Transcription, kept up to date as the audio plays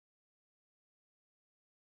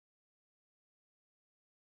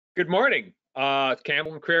Good morning.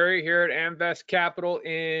 Campbell McCrary here at Amvest Capital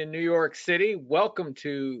in New York City. Welcome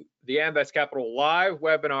to the Amvest Capital live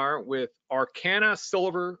webinar with Aurcana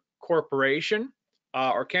Silver Corporation.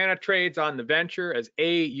 Aurcana trades on the venture as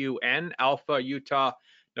AUN, Alpha Utah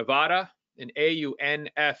Nevada, and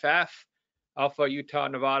AUNFF, Alpha Utah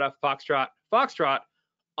Nevada Foxtrot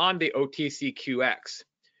on the OTCQX.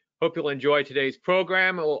 Hope you'll enjoy today's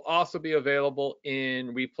program. It will also be available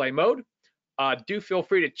in replay mode. Do feel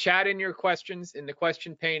free to chat in your questions in the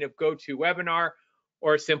question pane of GoToWebinar,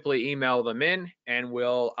 or simply email them in and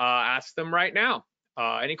we'll ask them right now.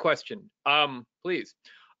 Any question, please.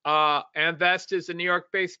 Amvest is a New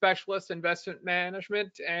York-based specialist investment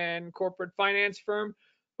management and corporate finance firm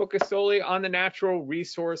focused solely on the natural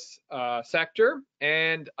resource sector.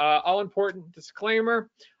 And all important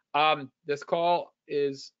disclaimer, this call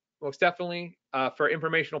is most definitely for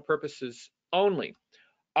informational purposes only.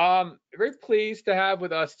 Very pleased to have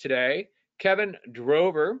with us today Kevin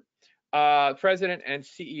Drover, President and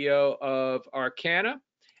CEO of Aurcana,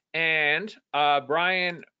 and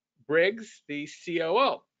Brian Briggs, the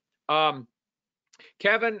COO.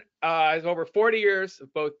 Kevin has over 40 years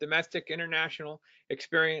of both domestic and international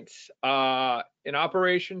experience in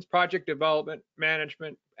operations, project development,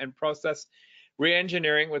 management, and process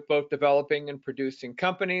reengineering with both developing and producing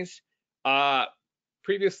companies.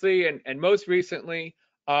 Previously and most recently,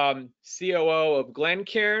 COO of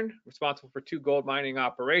Glencairn, responsible for 2 gold mining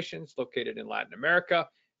operations located in Latin America.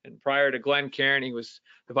 And prior to Glencairn, he was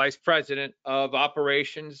the vice president of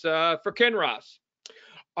operations for Kinross.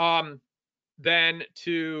 Then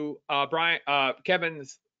to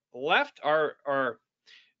Kevin's left, or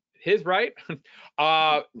his right,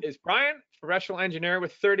 is Brian, professional engineer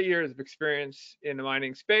with 30 years of experience in the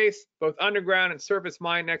mining space, both underground and surface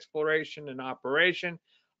mine exploration and operation.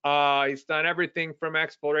 He's done everything from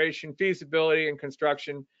exploration, feasibility, and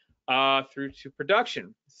construction through to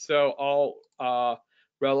production. So all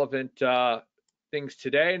relevant things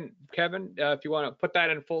today. And Kevin, if you want to put that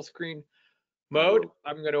in full screen mode,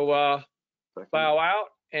 I'm going to bow out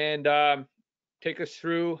and take us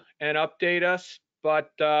through and update us, but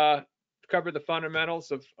cover the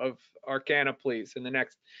fundamentals of Aurcana, please, in the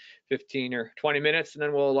next 15 or 20 minutes, and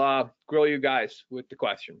then we'll grill you guys with the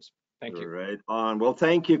questions. Thank you. Right on. Well,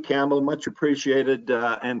 thank you, Campbell. Much appreciated,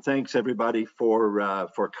 and thanks everybody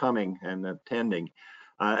for coming and attending.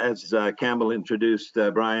 As Campbell introduced,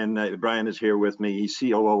 Brian is here with me. He's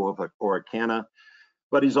COO of Aurcana,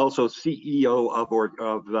 but he's also CEO of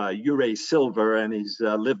Ouray Silver, and he's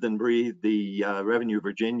lived and breathed the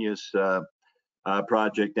Revenue-Virginius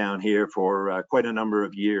project down here for quite a number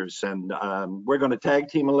of years. And we're going to tag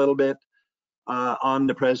team a little bit on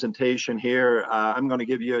the presentation here. I'm going to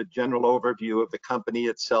give you a general overview of the company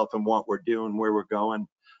itself and what we're doing, where we're going.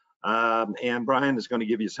 And Brian is going to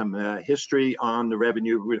give you some history on the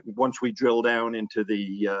revenue. Once we drill down into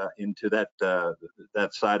that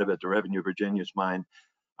side of it, the Revenue-Virginius mine,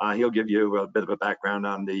 he'll give you a bit of a background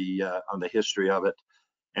on the history of it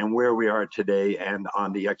and where we are today and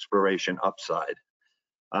on the exploration upside.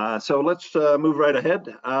 So let's move right ahead.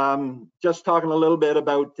 Just talking a little bit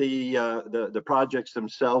about the projects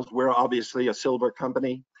themselves. We're obviously a silver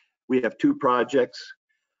company. We have 2 projects.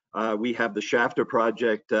 We have the Shafter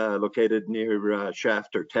project located near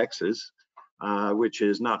Shafter, Texas, which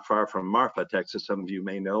is not far from Marfa, Texas, some of you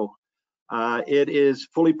may know. It is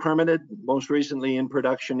fully permitted, most recently in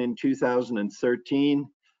production in 2013.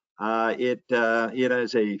 It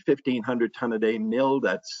has a 1,500 ton a day mill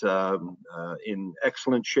that's in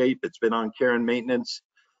excellent shape. It's been on care and maintenance.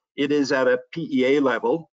 It is at a PEA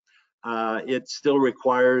level. It still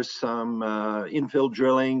requires some infill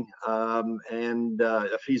drilling and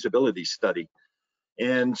a feasibility study.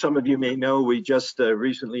 And some of you may know we just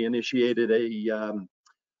recently initiated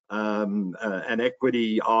an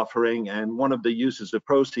equity offering, and one of the uses of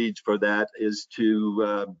proceeds for that is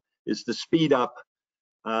to speed up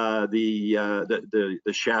the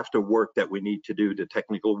Shafter work that we need to do, the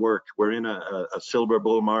technical work. We're in a silver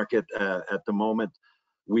bull market at the moment.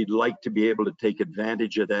 We'd like to be able to take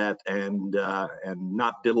advantage of that and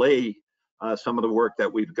not delay some of the work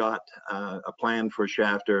that we've got a plan for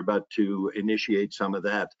Shafter, but to initiate some of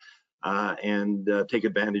that and take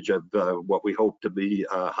advantage of what we hope to be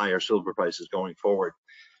higher silver prices going forward.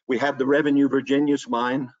 We have the Revenue-Virginius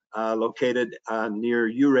mine located near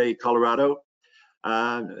Ouray, Colorado.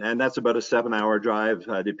 And that's about a 7-hour drive,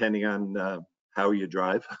 depending on how you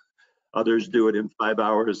drive. Others do it in 5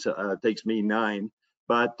 hours. It takes me 9.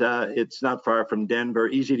 But it's not far from Denver,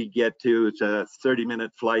 easy to get to. It's a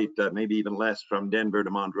 30-minute flight, maybe even less, from Denver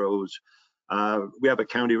to Montrose. We have a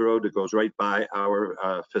county road that goes right by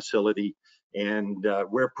our facility, and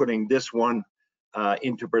we're putting this one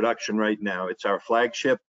into production right now. It's our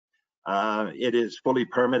flagship. It is fully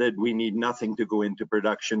permitted. We need nothing to go into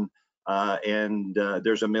production, and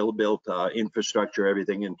there's a mill built, infrastructure,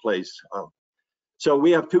 everything in place. So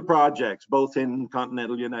we have two projects, both in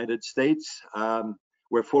continental United States.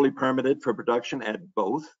 We're fully permitted for production at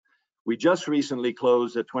both. We just recently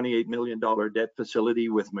closed a $28 million debt facility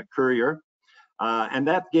with Mercurier, and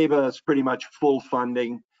that gave us pretty much full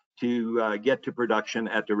funding to get to production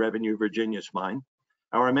at the Revenue-Virginius mine.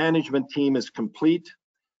 Our management team is complete.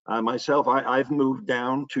 Myself, I've moved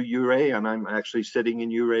down to Ouray, and I'm actually sitting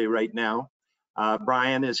in Ouray right now.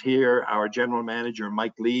 Brian is here. Our general manager,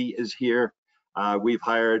 Mike Lee, is here. We've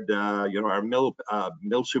hired, our mill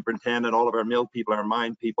superintendent, all of our mill people, our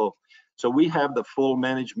mine people. So we have the full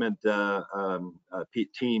management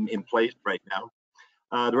team in place right now.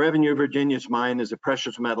 The Revenue-Virginius mine is a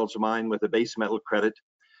precious metals mine with a base metal credit.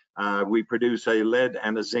 We produce a lead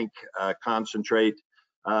and a zinc concentrate.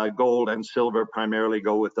 Gold and silver primarily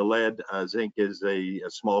go with the lead. Zinc is a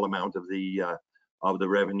small amount of the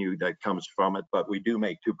revenue that comes from it, but we do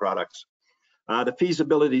make two products. The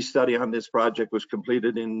feasibility study on this project was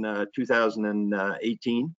completed in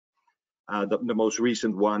 2018, the most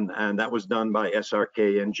recent one, and that was done by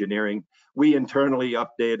SRK Engineering. We internally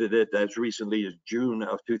updated it as recently as June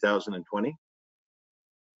of 2020.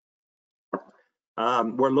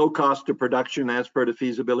 We're low cost to production as per the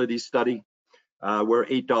feasibility study. We're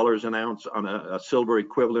 $8 an ounce on a silver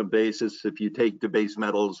equivalent basis. If you take the base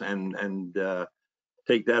metals and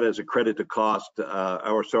take that as a credit to cost,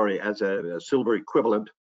 as a silver equivalent,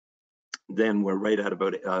 then we're right at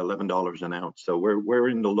about $11 an ounce. So we're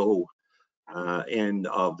in the low end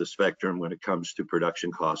of the spectrum when it comes to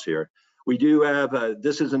production costs here. We do have,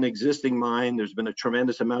 this is an existing mine. There's been a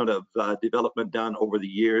tremendous amount of development done over the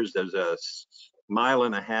years. There's a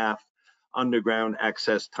 1.5 mile underground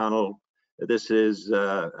access tunnel. This is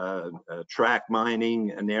track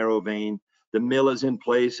mining, a narrow vein. The mill is in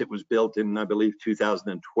place. It was built in, I believe,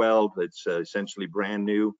 2012. It's essentially brand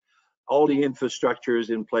new. All the infrastructure is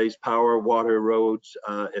in place: power, water, roads,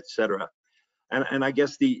 etc. And I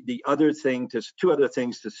guess the other thing, two other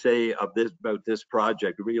things to say about this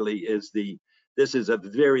project really is this is a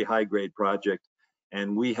very high grade project,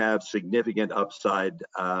 and we have significant upside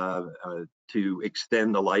to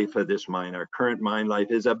extend the life of this mine. Our current mine life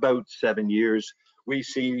is about 7 years. We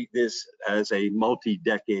see this as a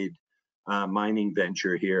multi-decade mining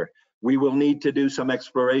venture here. We will need to do some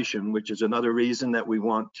exploration, which is another reason that we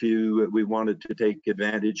wanted to take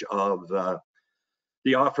advantage of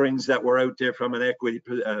the offerings that were out there from an equity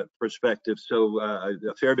perspective. So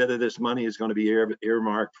a fair bit of this money is going to be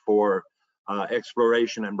earmarked for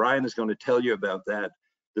exploration, and Brian is going to tell you about that.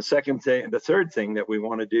 The third thing that we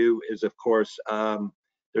want to do is, of course,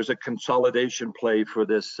 there's a consolidation play for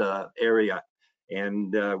this area,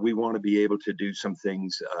 and we want to be able to do some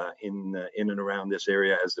things in and around this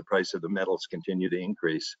area as the price of the metals continue to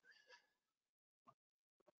increase.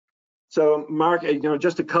 So, Mark,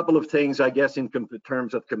 just a couple of things, I guess, in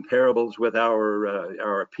terms of comparables with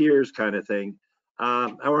our peers, kind of thing.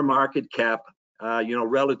 Our market cap,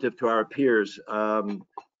 relative to our peers,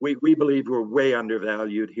 we believe we're way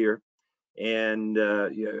undervalued here, and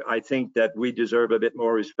I think that we deserve a bit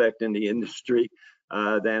more respect in the industry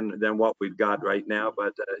than what we've got right now.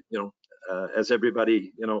 But as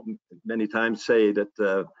everybody many times say,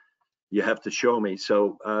 that you have to show me.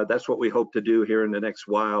 So that's what we hope to do here in the next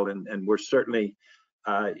while, and we're certainly,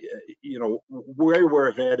 where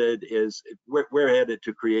we're headed is we're headed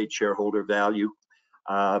to create shareholder value.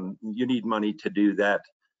 You need money to do that,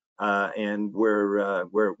 and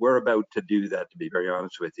we're about to do that, to be very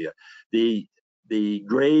honest with you. The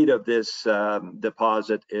grade of this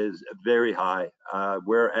deposit is very high.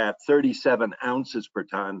 We're at 37 ounces per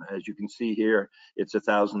ton. As you can see here, it's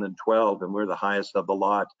 1,012, and we're the highest of the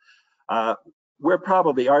lot. We're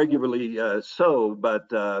probably arguably so, but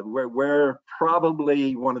we're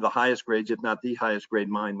probably one of the highest grades, if not the highest grade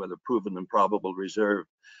mine with a proven and probable reserve.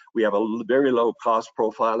 We have a very low cost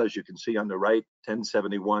profile, as you can see on the right,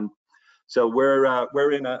 1071. So we're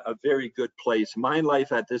in a very good place. Mine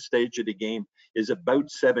life at this stage of the game is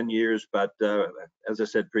about 7 years, but as I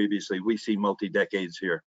said previously, we see multi-decades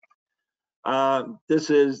here. This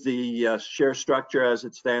is the share structure as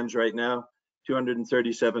it stands right now.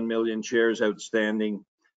 237 million shares outstanding,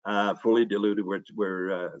 fully diluted.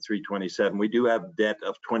 We're 327. We do have debt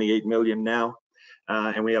of 28 million now,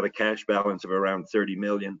 and we have a cash balance of around 30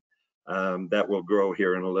 million. That will grow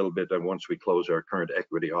here in a little bit once we close our current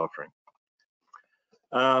equity offering.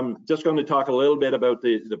 Just going to talk a little bit about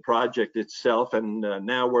the project itself, and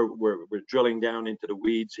now we're drilling down into the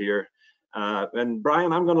weeds here. And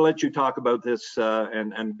Brian, I'm going to let you talk about this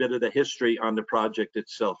and a bit of the history on the project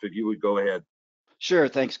itself, if you would go ahead. Sure,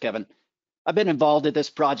 thanks, Kevin. I've been involved in this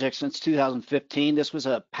project since 2015. This was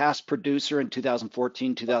a past producer in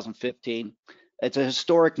 2014, 2015. It's a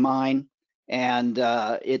historic mine, and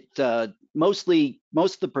most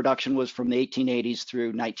of the production was from the 1880s through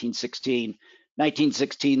 1916.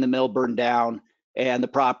 1916, the mill burned down, and the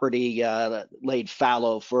property laid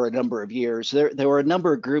fallow for a number of years. There were a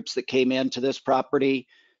number of groups that came into this property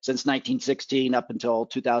since 1916 up until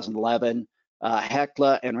 2011.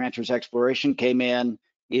 Hecla and Ranchers Exploration came in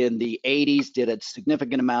the 80s, did a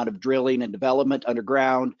significant amount of drilling and development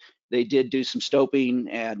underground. They did do some stoping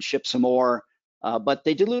and ship some ore, but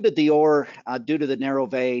they diluted the ore due to the narrow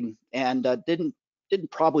vein and didn't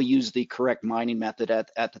probably use the correct mining method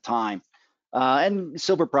at the time. And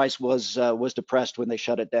silver price was depressed when they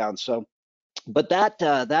shut it down. So, but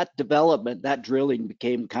that development, that drilling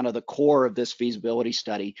became kind of the core of this feasibility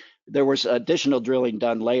study. There was additional drilling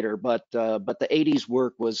done later, but the 80s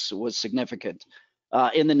work was significant.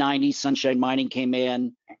 In the 90s, Sunshine Mining came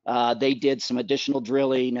in. They did some additional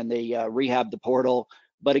drilling and they rehabbed the portal,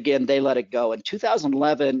 but again, they let it go. In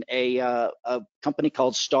 2011, a company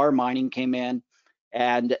called Star Mining came in,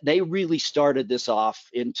 and they really started this off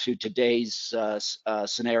into today's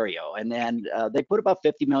scenario. And then they put about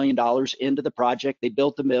 $50 million into the project. They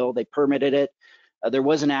built the mill, they permitted it. There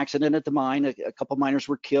was an accident at the mine. A couple miners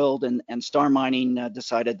were killed, and Star Mining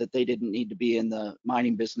decided that they didn't need to be in the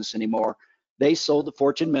mining business anymore. They sold to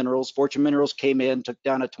Fortune Minerals. Fortune Minerals came in, took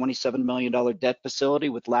down a $27 million debt facility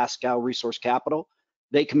with Lascaux Resource Capital.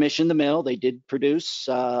 They commissioned the mill. They did produce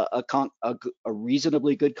a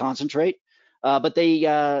reasonably good concentrate. But they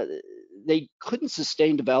couldn't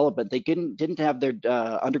sustain development. They didn't have their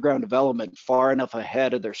underground development far enough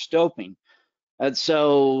ahead of their stoping, and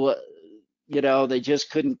so they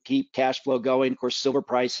just couldn't keep cash flow going. Of course, silver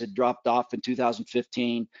price had dropped off in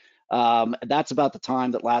 2015. That's about the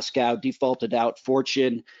time that Lascaux defaulted out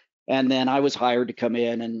Fortune, and then I was hired to come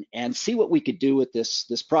in and see what we could do with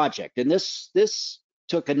this project. And this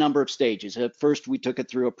took a number of stages. At first, we took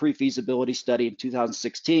it through a pre-feasibility study in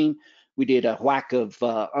 2016. We did a whack of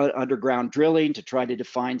underground drilling to try to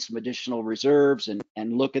define some additional reserves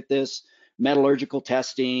and look at this, metallurgical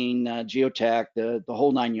testing, geotech, the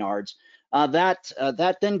whole 9 yards.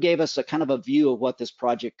 That then gave us a kind of a view of what this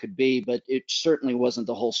project could be, but it certainly wasn't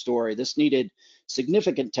the whole story. This needed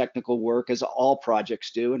significant technical work, as all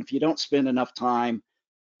projects do, and if you don't spend enough time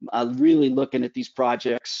really looking at these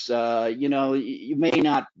projects, you may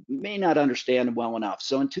not understand them well enough.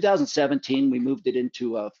 So in 2017, we moved it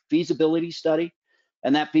into a feasibility study,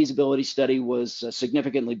 and that feasibility study was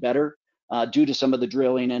significantly better due to some of the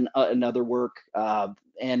drilling and other work.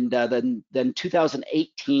 Then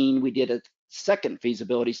 2018, we did a second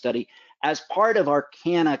feasibility study as part of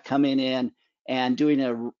Aurcana coming in and doing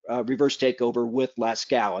a reverse takeover with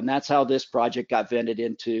Lascaux, and that's how this project got vended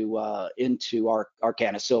into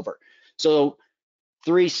Aurcana Silver. So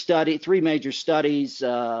three major studies,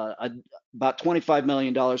 about $25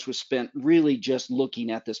 million was spent really just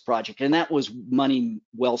looking at this project, and that was money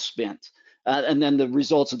well spent. And then the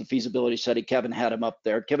results of the feasibility study, Kevin had them up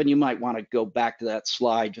there. Kevin, you might want to go back to that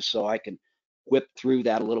slide just so I can whip through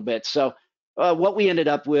that a little bit. So what we ended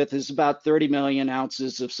up with is about 30 million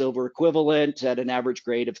ounces of silver equivalent at an average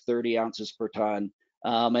grade of 30 ounces per ton,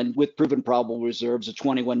 and with proven probable reserves of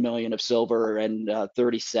 21 million of silver and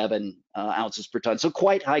 37 ounces per ton. So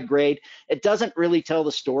quite high grade. It doesn't really tell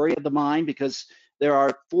the story of the mine because there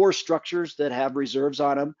are 4 structures that have reserves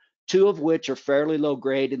on them, 2 of which are fairly low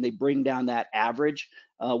grade, and they bring down that average.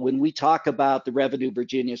 When we talk about the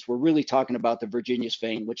Revenue-Virginius, we're really talking about the Virginius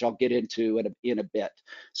vein, which I'll get into in a bit.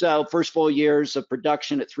 So first full years of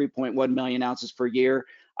production at 3.1 million ounces per year.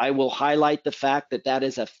 I will highlight the fact that that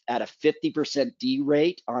is at a 50% D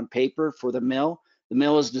rate on paper for the mill. The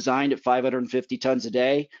mill is designed at 550 tons a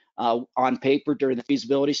day. On paper during the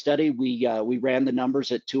feasibility study, we ran the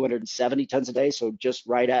numbers at 270 tons a day, so just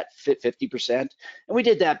right at 50%. And we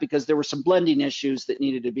did that because there were some blending issues that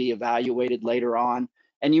needed to be evaluated later on.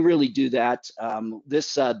 And you really do that.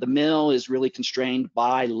 The mill is really constrained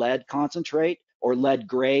by lead concentrate or lead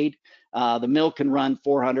grade. The mill can run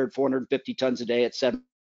 450 tons a day at 7%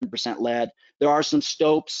 lead. There are some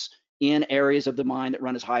stopes in areas of the mine that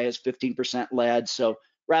run as high as 15% lead. So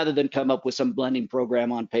rather than come up with some blending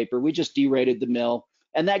program on paper, we just derated the mill,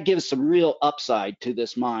 and that gives some real upside to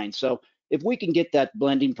this mine. So if we can get that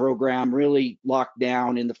blending program really locked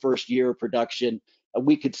down in the first year of production,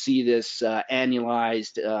 we could see this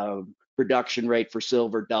annualized production rate for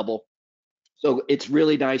silver double. So it's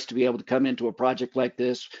really nice to be able to come into a project like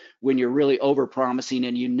this when you're really over-promising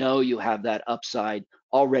and you know you have that upside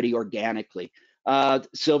already organically.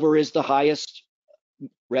 Silver is the highest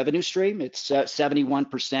revenue stream. It's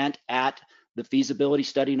 71% at the feasibility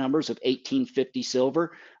study numbers of 1850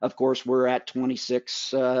 silver. Of course, we're at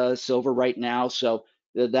 26 silver right now, so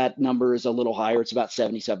that number is a little higher. It's about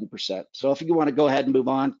 77%. So if you want to go ahead and move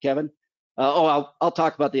on, Kevin. I'll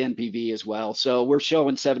talk about the NPV as well. So we're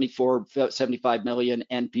showing 75 million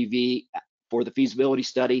NPV for the feasibility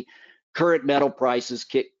study. Current metal prices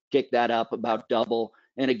kick that up about double.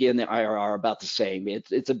 And again, the IRR about the same.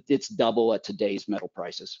 It's double at today's metal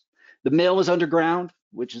prices. The mill is underground,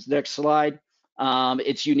 which is the next slide.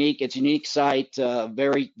 It's unique. It's a unique site.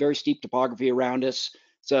 Very steep topography around us.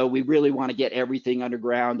 So we really want to get everything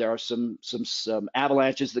underground. There are some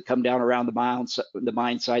avalanches that come down around the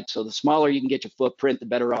mine site. So the smaller you can get your footprint, the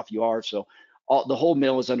better off you are. So the whole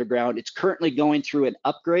mill is underground. It's currently going through an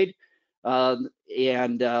upgrade. We're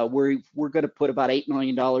going to put about $8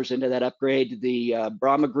 million into that upgrade. The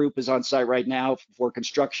Brahma Group is on site right now for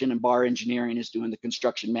construction, and Bar Engineering is doing the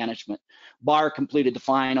construction management. Bar completed the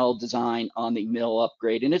final design on the mill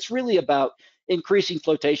upgrade, and it's really about increasing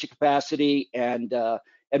flotation capacity and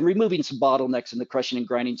removing some bottlenecks in the crushing and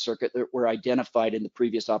grinding circuit that were identified in the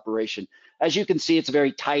previous operation. As you can see, it's a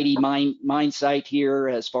very tidy mine site here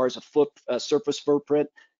as far as a surface footprint.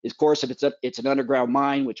 Of course, if it's an underground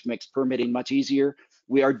mine, which makes permitting much easier.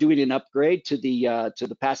 We are doing an upgrade to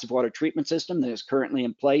the passive water treatment system that is currently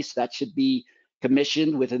in place. That should be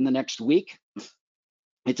commissioned within the next week.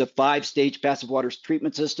 It's a 5-stage passive water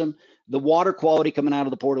treatment system. The water quality coming out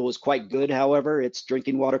of the portal is quite good, however. It's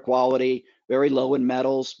drinking water quality, very low in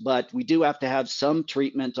metals, but we do have to have some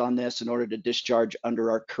treatment on this in order to discharge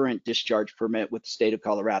under our current discharge permit with the state of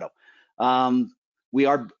Colorado. We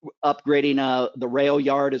are upgrading the rail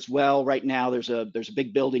yard as well. Right now, there's a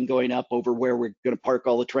big building going up over where we're going to park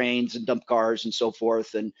all the trains and dump cars and so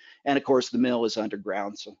forth. And of course, the mill is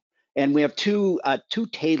underground. So, and we have two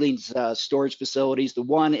tailings storage facilities. The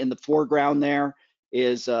one in the foreground there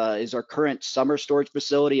is our current summer storage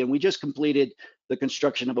facility, and we just completed the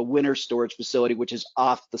construction of a winter storage facility, which is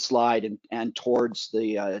off the slide and towards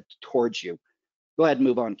you. Go ahead and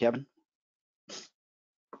move on, Kevin.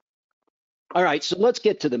 All right, so let's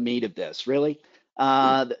get to the meat of this, really.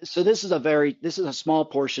 So this is a small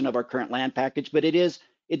portion of our current land package, but it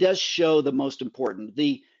does show the most important.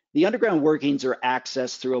 The underground workings are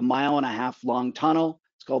accessed through a 1.5 mile long tunnel.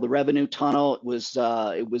 It's called the Revenue Tunnel.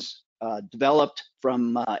 It was developed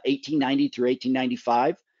from 1890 through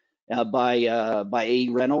 1895 by A.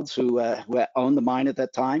 Reynolds, who owned the mine at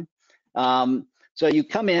that time. So you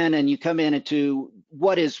come in into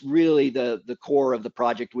what is really the core of the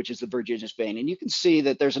project, which is the Virginius vein. And you can see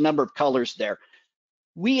that there's a number of colors there.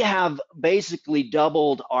 We have basically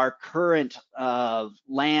doubled our current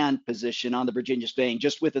land position on the Virginius vein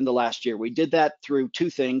just within the last year. We did that through two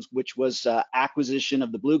things, which was acquisition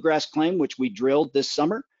of the Bluegrass claim, which we drilled this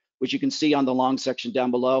summer, which you can see on the long section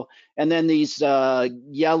down below. And then these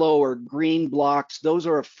yellow or green blocks, those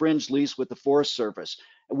are a fringe lease with the Forest Service.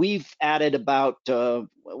 We've added about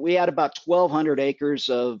 1,200 acres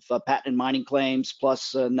of patented mining claims,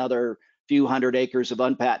 plus another few hundred acres of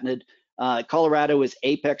unpatented. Colorado is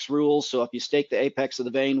apex rules, so if you stake the apex of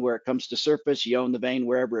the vein where it comes to surface, you own the vein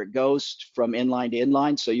wherever it goes from inline to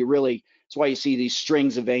inline. So that's why you see these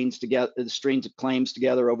strings of veins together, the strings of claims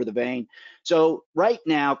together over the vein. So right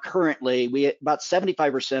now, currently, about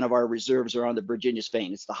 75% of our reserves are on the Virginius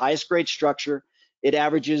vein. It's the highest grade structure. It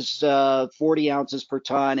averages 40 ounces per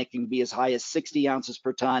ton. It can be as high as 60 ounces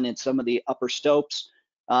per ton in some of the upper stopes.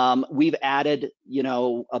 We've added,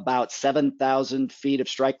 about 7,000 feet of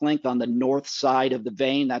strike length on the north side of the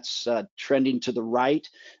vein. That's trending to the right.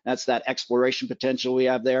 That's that exploration potential we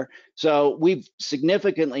have there. So we've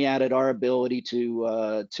significantly added our ability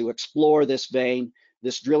to explore this vein.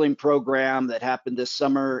 This drilling program that happened this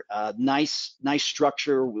summer, nice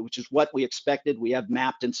structure, which is what we expected. We have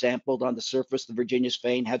mapped and sampled on the surface. The Virginius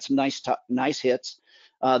vein had some nice hits.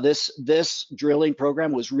 This drilling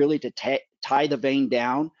program was really to tie the vein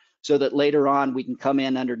down so that later on we can come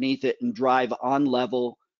in underneath it and drive on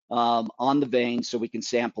level on the vein so we can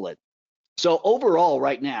sample it. So overall,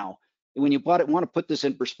 right now, when you want to put this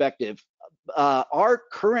in perspective, our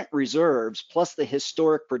current reserves plus the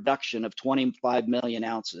historic production of 25 million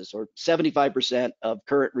ounces, or 75% of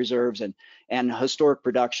current reserves and historic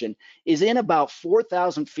production, is in about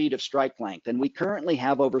 4,000 feet of strike length. And we currently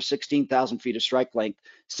have over 16,000 feet of strike length,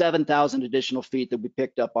 7,000 additional feet that we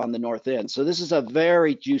picked up on the north end. So this is a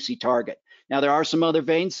very juicy target. Now, there are some other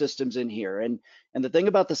vein systems in here. And the thing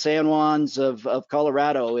about the San Juans of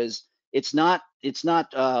Colorado is it's not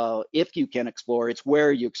if you can explore, it's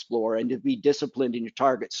where you explore, and to be disciplined in your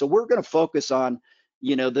targets. So we're going to focus on,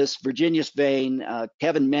 this Virginius vein.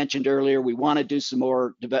 Kevin mentioned earlier, we want to do some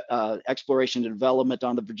more exploration and development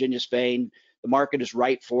on the Virginius vein. The market is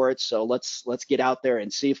right for it, so let's get out there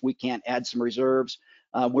and see if we can't add some reserves.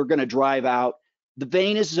 We're going to drive out. The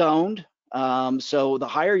vein is zoned, so the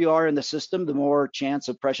higher you are in the system, the more chance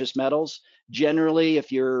of precious metals. Generally,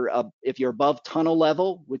 if you're above tunnel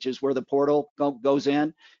level, which is where the portal goes in,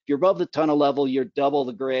 if you're above the tunnel level, you're double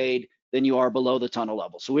the grade than you are below the tunnel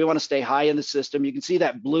level. So we want to stay high in the system. You can see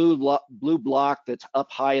that blue block that's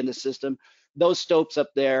up high in the system. Those stopes up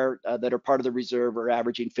there that are part of the reserve are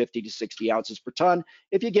averaging 50 to 60 ounces per ton.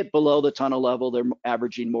 If you get below the tunnel level, they're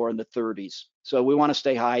averaging more in the 30s. So we want to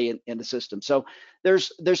stay high in the system. So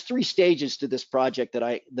there's 3 stages to this project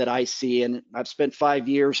that I see, and I've spent 5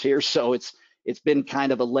 years here, so it's been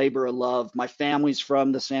kind of a labor of love. My family's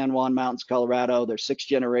from the San Juan Mountains, Colorado. There's 6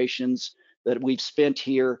 generations that we've spent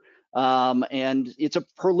here. And it's a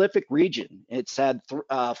prolific region. It's had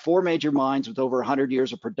 4 major mines with over 100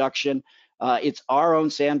 years of production. It's our own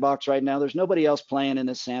sandbox right now. There's nobody else playing in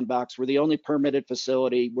this sandbox. We're the only permitted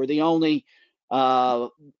facility. We're the only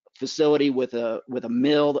facility with a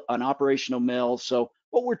mill, an operational mill. So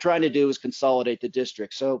what we're trying to do is consolidate the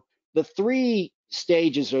district. So the 3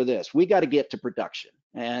 stages are this: we got to get to production.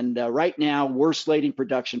 And right now we're slating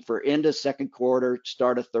production for end of second quarter,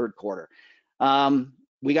 start of third quarter.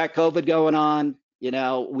 We got COVID going on.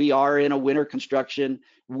 We are in a winter construction.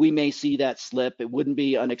 We may see that slip. It wouldn't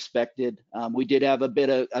be unexpected. We did have a bit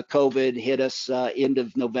of a COVID hit us end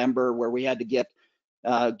of November, where we had to get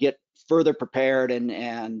further prepared,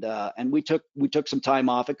 and we took some time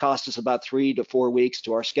off. It cost us about 3 to 4 weeks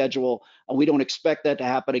to our schedule. We don't expect that to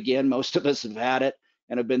happen again. Most of us have had it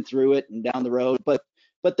and have been through it and down the road, but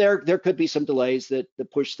there could be some delays that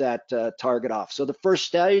push that target off. So the first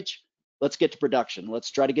stage, let's get to production.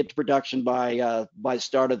 Let's try to get to production by the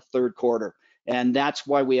start of the third quarter. And that's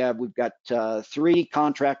why we've got 3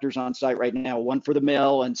 contractors on site right now, 1 for the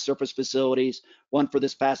mill and surface facilities, 1 for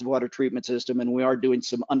this passive water treatment system, and we are doing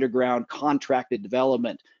some underground contracted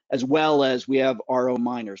development, as well as we have our own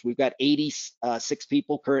miners. We've got 86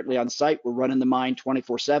 people currently on site. We're running the mine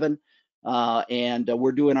 24/7, and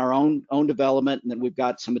we're doing our own development, and then we've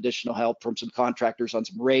got some additional help from some contractors on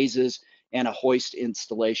some raises and a hoist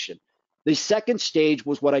installation. The second stage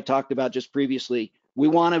was what I talked about just previously. We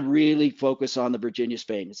want to really focus on the Virginius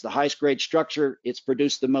vein. It's the highest grade structure. It's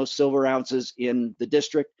produced the most silver ounces in the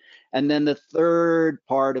district. And then the third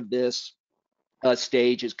part of this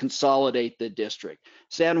stage is consolidate the district.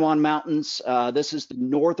 San Juan Mountains, this is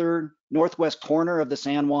the northwest corner of the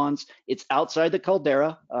San Juans. It's outside the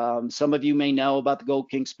caldera. Some of you may know about the Gold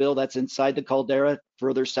King spill. That's inside the caldera,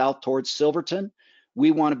 further south towards Silverton.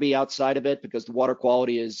 We want to be outside of it because the water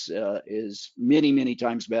quality is many, many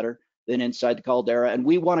times better than inside the caldera, and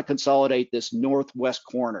we want to consolidate this northwest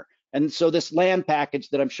corner. And so this land package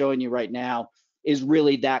that I'm showing you right now is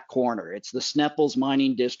really that corner. It's the Sneffels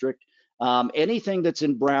Mining District. Anything that's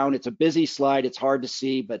in brown, it's a busy slide, it's hard to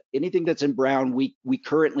see, but anything that's in brown, we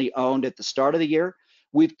currently owned at the start of the year.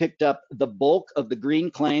 We've picked up the bulk of the green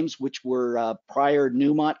claims, which were prior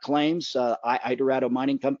Newmont claims, Idorado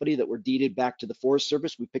Mining Company, that were deeded back to the Forest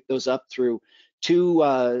Service. We picked those up through two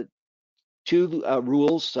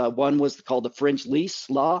rules. One was called the fringe lease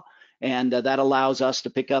law, and that allows us to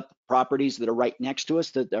pick up properties that are right next to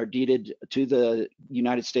us that are deeded to the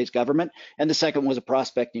United States government. And the second was a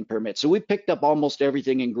prospecting permit. So we picked up almost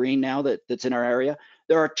everything in green now that's in our area.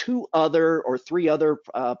 There are 2 other or 3 other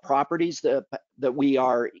properties that we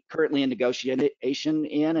are currently in negotiation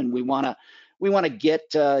in, and we want to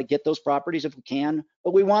get those properties if we can,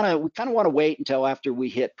 but we kind of want to wait until after we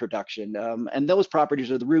hit production. And those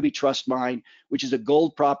properties are the Ruby Trust Mine, which is a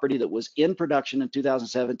gold property that was in production in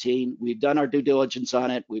 2017. We've done our due diligence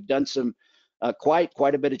on it. We've done some quite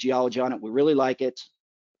a bit of geology on it. We really like it.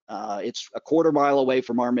 It's a quarter mile away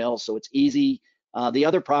from our mill, so it's easy. The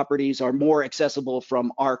other properties are more accessible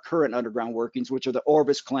from our current underground workings, which are the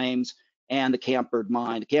Orvis claims and the Campbird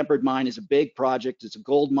Mine. The Campbird Mine is a big project. It's a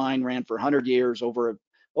gold mine, ran for 100 years, over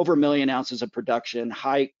 1 million ounces of production,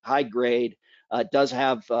 high grade. It does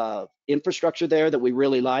have infrastructure there that we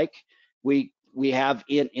really like. We have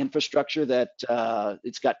infrastructure that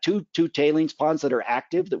it's got two tailings ponds that are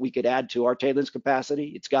active that we could add to our tailings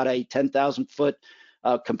capacity. It's got a 10,000 foot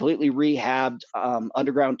completely rehabbed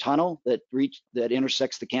underground tunnel that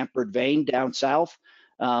intersects the Campbird vein down south.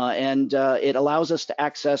 And it allows us to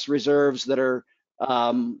access reserves that are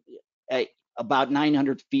about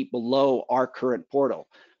 900 feet below our current portal.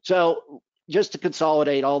 So, just to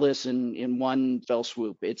consolidate all this in one fell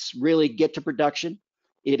swoop. It's really get to production.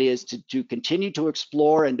 It is to continue to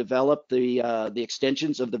explore and develop the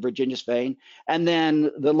extensions of the Virginius vein. And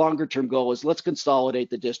then the longer term goal is let's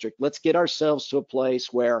consolidate the district. Let's get ourselves to a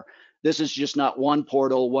place where this is just not one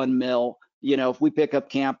portal, one mill. You know, if we pick up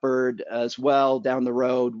Campered as well down the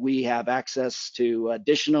road, we have access to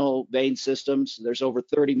additional vein systems. There's over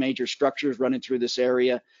 30 major structures running through this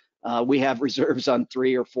area. We have reserves on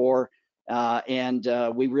 3 or 4.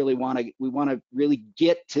 We really want to really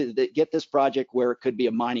get this project where it could be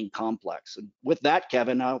a mining complex. And with that,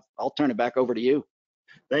 Kevin, I'll turn it back over to you.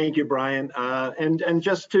 Thank you, Brian. And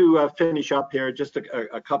just to finish up here, just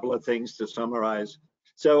a couple of things to summarize.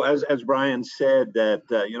 So as Brian said, that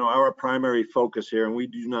you know, our primary focus here, and we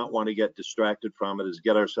do not want to get distracted from it, is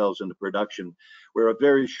get ourselves into production. We're a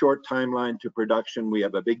very short timeline to production. We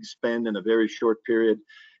have a big spend in a very short period,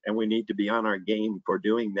 and we need to be on our game for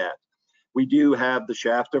doing that. We do have the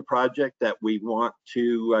Shafter project that we want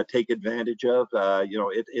to take advantage of. You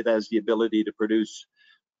know, it has the ability to produce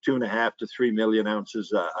 2.5 to 3 million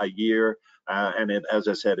ounces a year, and as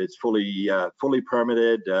I said, it's fully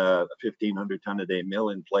permitted, 1,500 ton a day mill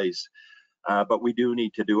in place. But we do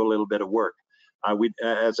need to do a little bit of work.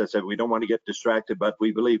 As I said, we don't want to get distracted, but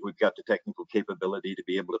we believe we've got the technical capability to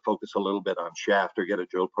be able to focus a little bit on Shafter, get a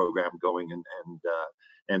drill program going,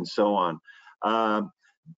 and so on.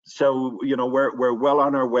 So you know, we're well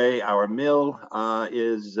on our way. Our mill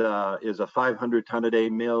is a 500 ton a day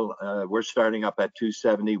mill. We're starting up at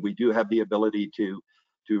 270. We do have the ability to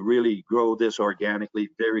really grow this organically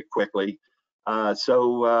very quickly.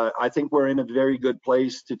 So I think we're in a very good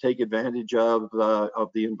place to take advantage of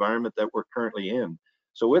the environment that we're currently in.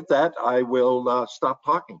 So with that, I will stop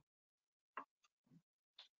talking.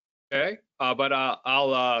 Okay, but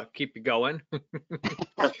I'll keep you going.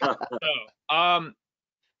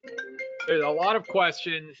 So, there's a lot of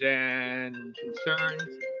questions and concerns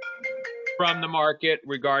from the market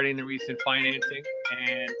regarding the recent financing,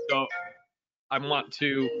 and so I want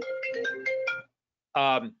to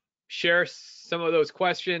share some of those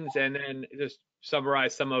questions and then just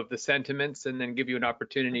summarize some of the sentiments, and then give you an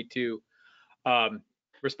opportunity to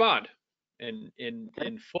respond in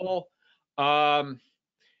full.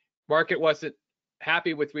 Market wasn't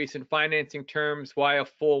happy with recent financing terms. Why a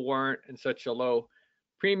full warrant and such a low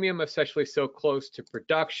premium, especially so close to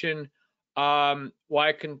production?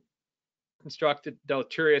 Why construct a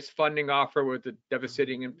deleterious funding offer with a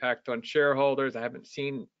devastating impact on shareholders? I haven't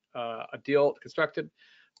seen a deal constructed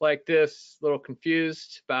like this. A little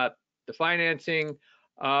confused about the financing.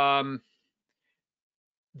 Then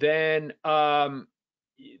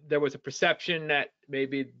there was a perception that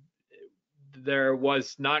maybe there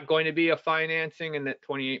was not going to be a financing and that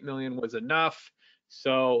 28 million was enough.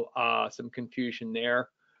 So some confusion there.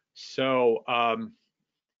 So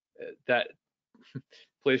that,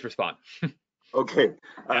 please respond. Okay.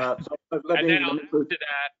 And then I'll move to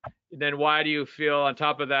that. Then why do you feel on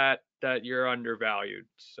top of that that you're undervalued?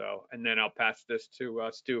 So, and then I'll pass this to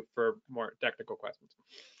Stu for more technical questions.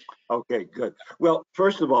 Okay, good. Well,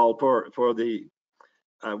 first of all, for the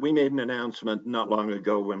we made an announcement not long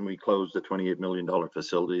ago when we closed the $28 million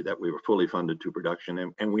facility that we were fully funded to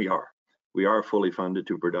production, and we are. We are fully funded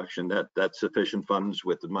to production. That's sufficient funds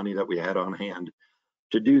with the money that we had on hand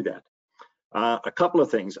to do that. A couple of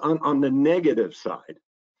things. On the negative side,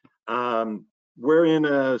 we're in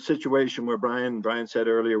a situation where Brian said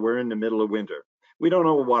earlier, we're in the middle of winter. We don't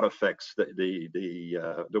know what effects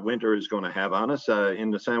the winter is going to have on us.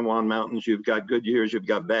 In the San Juan Mountains, you've got good years, you've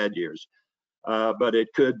got bad years. But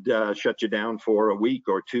it could shut you down for a week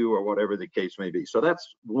or two or whatever the case may be. So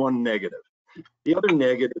that's one negative. The other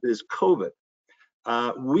negative is COVID.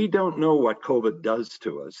 We don't know what COVID does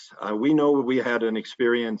to us. We know we had an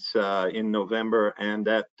experience in November, and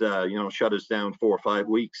that you know, shut us down 4 or 5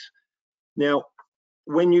 weeks. Now,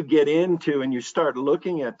 when you get into and you start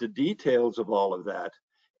looking at the details of all of that,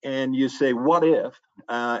 and you say, what if?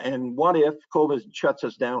 And what if COVID shuts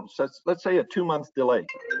us down? So let's say a 2-month delay.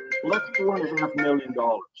 Well, that's $4.5 million.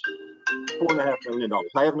 $4.5 million.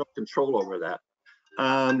 I have no control over that.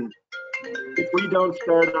 If we don't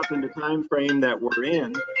start up in the time frame that we're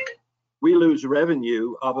in, we lose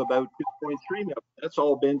revenue of about 2.3 million. That's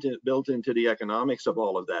all been built into the economics of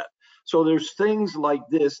all of that. So there's things like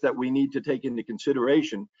this that we need to take into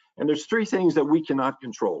consideration. And there's 3 things that we cannot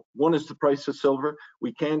control. One is the price of silver.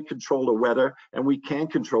 We can't control the weather, and we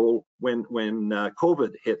can't control when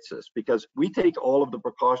COVID hits us, because we take all of the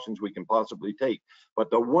precautions we can possibly take.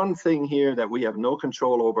 But the one thing here that we have no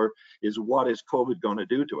control over is what is COVID going to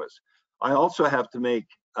do to us. I also have to make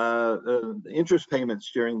interest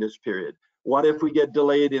payments during this period. What if we get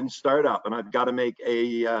delayed in startup and I've got to make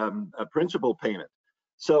a principal payment?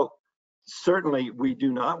 So certainly we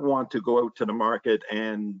do not want to go out to the market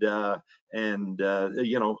and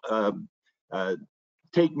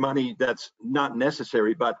take money that's not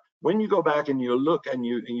necessary. But when you go back and you look and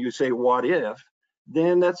you say, what if,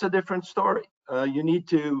 then that's a different story. You need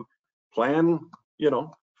to plan,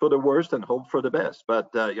 for the worst and hope for the best. But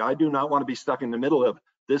I do not want to be stuck in the middle of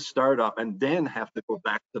this startup and then have to go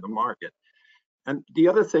back to the market. And the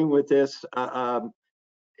other thing with this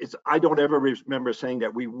is I don't ever remember saying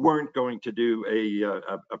that we weren't going to do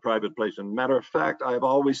a private placement. Matter of fact, I've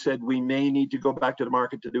always said we may need to go back to the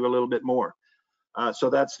market to do a little bit more. So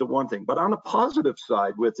that's the one thing. But on the positive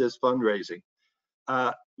side with this fundraising,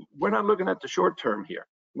 we're not looking at the short term here.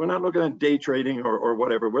 We're not looking at day trading or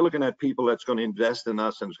whatever. We're looking at people that's going to invest in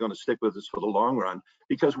us and is going to stick with us for the long run,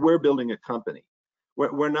 because we're building a company.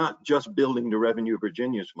 We're not just building the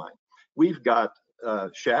Revenue-Virginius mine. We've got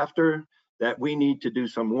Shafter that we need to do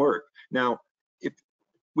some work. Now, if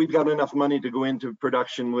we've got enough money to go into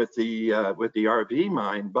production with the RV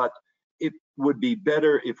mine, but it would be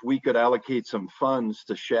better if we could allocate some funds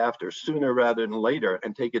to Shafter sooner rather than later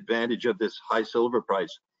and take advantage of this high silver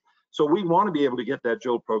price. So we want to be able to get that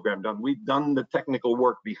Jolt program done. We've done the technical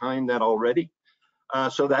work behind that already.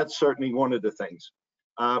 So that's certainly one of the things.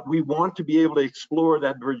 We want to be able to explore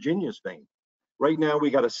that Virginius vein. Right now, we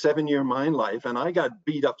got a 7-year mine life, and I got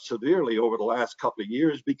beat up severely over the last couple of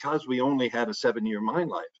years because we only had a 7-year mine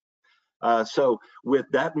life. So with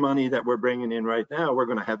that money that we're bringing in right now, we're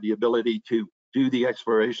going to have the ability to do the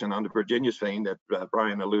exploration on the Virginius vein that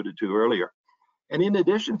Brian alluded to earlier. And in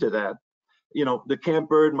addition to that, the Camp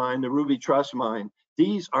Bird mine, the Ruby Trust mine,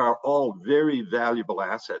 these are all very valuable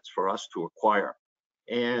assets for us to acquire.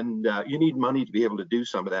 And you need money to be able to do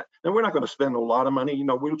some of that. And we're not going to spend a lot of money.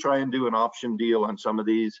 We'll try and do an option deal on some of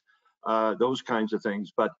these, those kinds of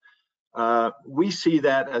things. But we see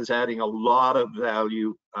that as adding a lot of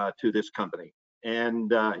value to this company.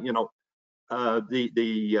 And on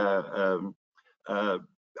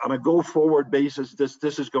a go-forward basis,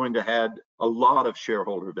 this is going to add a lot of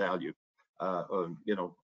shareholder value, to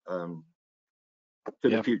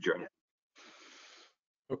the future.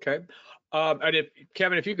 Okay. And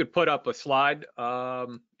Kevin, if you could put up a slide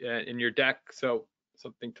in your deck, so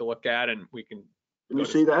something to look at, and we can. Can you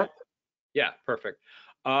see that? Yeah, perfect.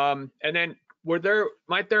 And then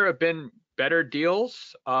might there have been better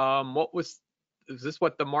deals? Is this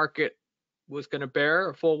what the market was going to bear,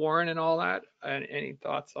 a full warrant and all that? And any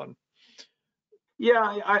thoughts on?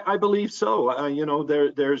 Yeah, I believe so.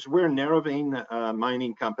 We're a narrow vein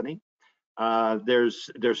mining company. There's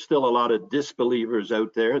still a lot of disbelievers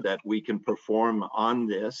out there that we can perform on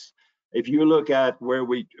this. If you look at where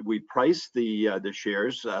we price the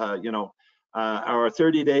shares, our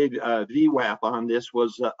 30-day VWAP on this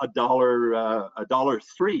was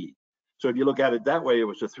 $1.03. So if you look at it that way, it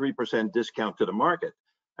was a 3% discount to the market.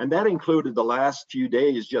 And that included the last few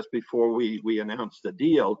days just before we announced the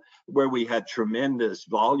deal, where we had tremendous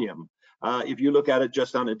volume. If you look at it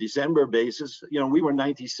just on a December basis, we were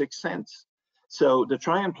 96 cents. So to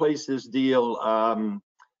try and place this deal,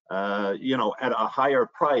 at a higher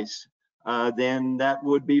price, then that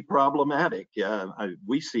would be problematic.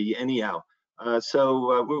 We see anyhow.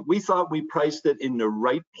 So we thought we priced it in the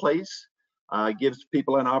right place. Gives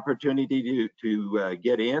people an opportunity to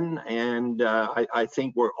get in, and I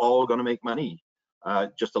think we're all going to make money.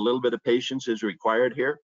 Just a little bit of patience is required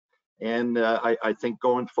here, and I think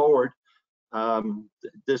going forward,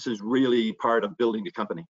 this is really part of building the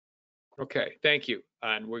company. Okay, thank you.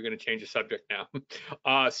 And we're going to change the subject now.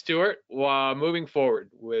 Stuart, moving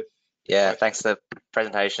forward with. Yeah, thanks for the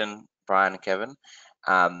presentation, Brian and Kevin.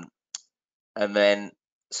 And then,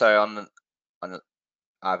 so on the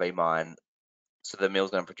RV mine, so the mill's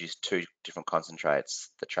going to produce 2 different concentrates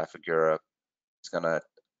that Trafigura is going to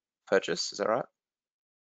purchase. Is that right?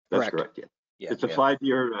 That's correct. Yeah. It's a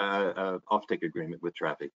 5-year offtake agreement with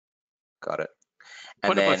Trafig. Got it.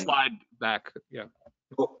 And put up a slide back. Yeah.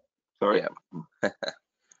 Oh, sorry. Yeah.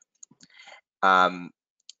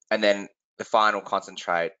 And then the final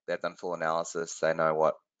concentrate, they've done full analysis. They know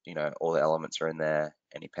what, all the elements are in there,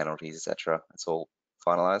 any penalties, etc. It's all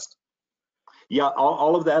finalized. Yeah,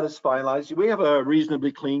 all of that is finalized. We have a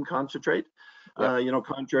reasonably clean concentrate. Yep.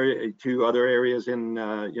 Contrary to other areas in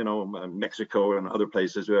Mexico and other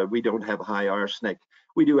places, we don't have high arsenic.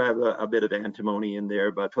 We do have a bit of antimony in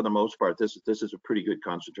there, but for the most part, this is a pretty good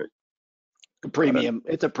concentrate.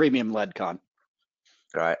 It's a premium lead con.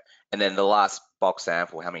 Right. And then the last bulk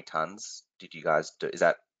sample, how many tons did you guys do? Is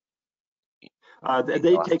that?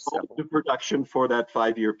 They take all the production for that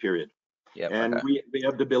 5-year period. Yep. And Okay. we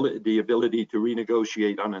have the ability to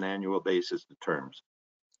renegotiate on an annual basis the terms.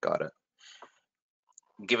 Got it.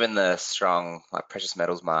 Given the strong precious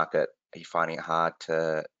metals market, are you finding it hard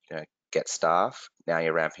to get staff now?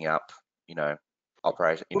 You're ramping up,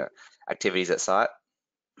 operation, activities at site.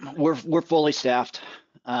 We're fully staffed.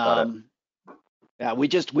 Got it. Yeah, we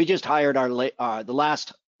just hired the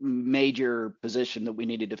last major position that we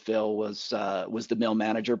needed to fill was the mill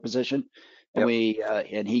manager position, and Yep.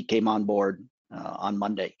 and he came on board on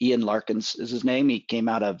Monday. Ian Larkins is his name. He came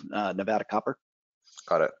out of Nevada Copper.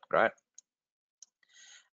 Got it. Great.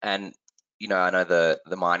 And I know the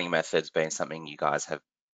mining method's been something you guys have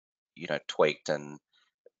tweaked and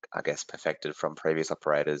I guess perfected from previous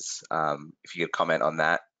operators. If you could comment on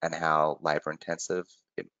that and how labor intensive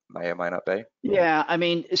it may or may not be. Yeah, I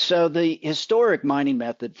mean, so the historic mining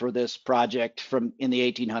method for this project from in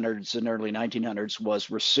the 1800s and early 1900s was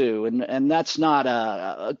Resu, and that's not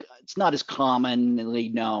it's not as commonly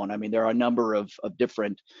known. I mean, there are a number of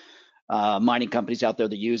different mining companies out there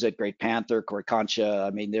that use it. Great Panther, Coricancha. I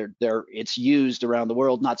mean, it's used around the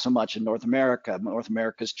world, not so much in North America. North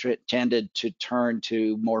America's tended to turn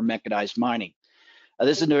to more mechanized mining.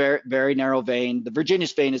 This is a very narrow vein. The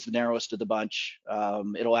Virginius vein is the narrowest of the bunch.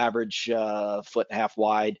 It'll average a foot and a half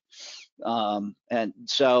wide. And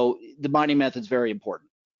so the mining method is very important.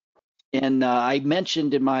 And I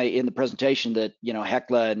mentioned in the presentation that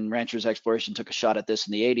Hecla and Ranchers Exploration took a shot at this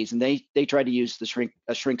in the 80s, and they tried to use the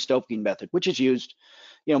shrink stoping method, which is used,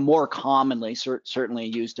 more commonly, certainly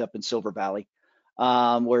used up in Silver Valley,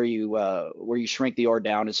 where you shrink the ore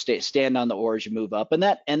down and stand on the ore as you move up, and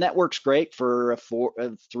that works great for a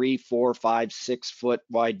 3, 4, 5, 6 foot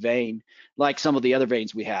wide vein, like some of the other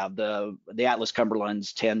veins we have. The Atlas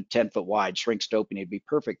Cumberland's 10 foot wide. Shrink stoping would be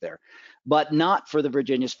perfect there, but not for the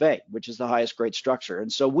Virginius vein, which is the highest grade structure.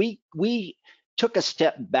 And so we took a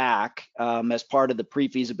step back as part of the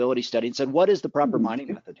pre-feasibility study and said, what is the proper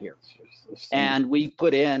mining method here? And we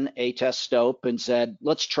put in a test stope and said,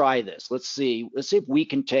 let's try this. Let's see if we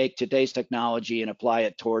can take today's technology and apply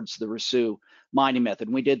it towards the Resu mining method.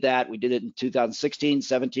 And we did that. We did it in 2016,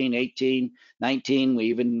 17, 18, 19. We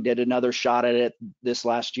even did another shot at it this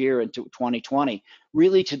last year into 2020,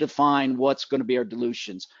 really to define what's going to be our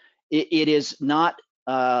dilutions. It is not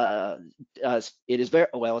it's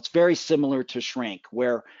very similar to shrink,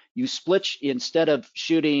 where you split, instead of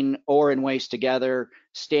shooting ore and waste together,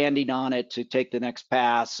 standing on it to take the next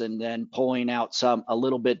pass and then pulling out a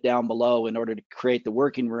little bit down below in order to create the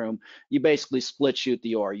working room, you basically split shoot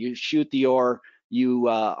the ore. You shoot the ore, you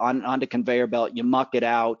onto conveyor belt, you muck it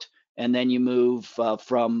out, and then you move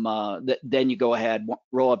then you go ahead,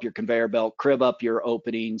 roll up your conveyor belt, crib up your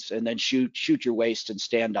openings, and then shoot your waste and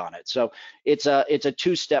stand on it. So it's a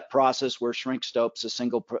two-step process, where shrink stope's a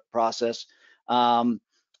single process.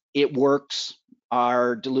 It works.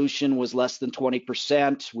 Our dilution was less than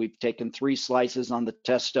 20%. We've taken 3 slices on the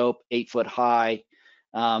test stope, 8 foot high.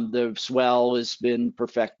 The swell has been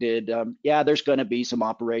perfected. Yeah, there's going to be some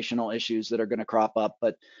operational issues that are going to crop up,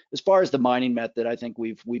 but as far as the mining method, I think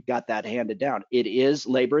we've got that handed down. It is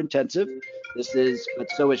labor intensive. But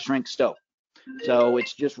so is shrink stope. So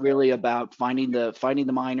it's just really about finding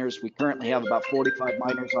the miners. We currently have about 45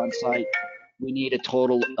 miners on site. We need a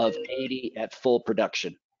total of 80 at full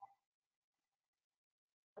production.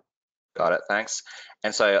 Got it. Thanks.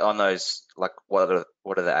 And so on those, what are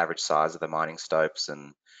the average size of the mining stopes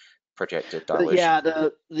and projected dilution? Yeah,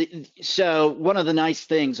 so one of the nice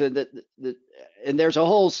things, and there's a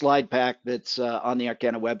whole slide pack that's on the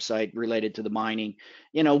Aurcana website related to the mining.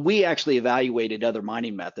 We actually evaluated other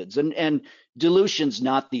mining methods, and dilution's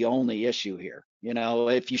not the only issue here.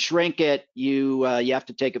 If you shrink it, you have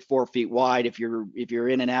to take it 4 feet wide. If you're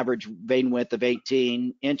in an average vein width of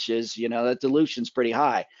 18 inches, that dilution's pretty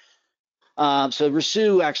high. So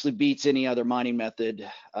Resu actually beats any other mining method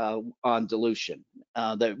on dilution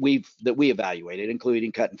that we evaluated,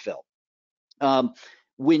 including cut and fill.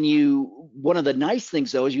 One of the nice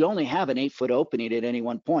things though is you only have an 8 foot opening at any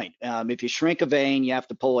one point. If you shrink a vein, you have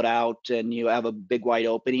to pull it out, and you have a big wide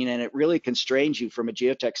opening, and it really constrains you from a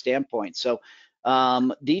geotech standpoint. So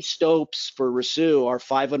these stopes for Resu are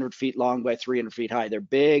 500 feet long by 300 feet high. They're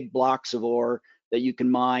big blocks of ore that you can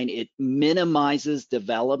mine. It minimizes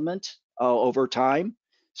development over time.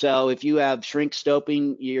 So if you have shrink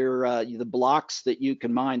stoping, the blocks that you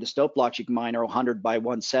can mine, the stope blocks you can mine, are 100 by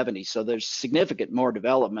 170. So there's significant more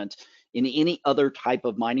development in any other type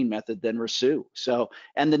of mining method than Resu. So,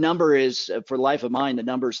 and the number is, for life of mine, the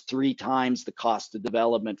number is 3 times the cost of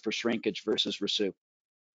development for shrinkage versus Resu.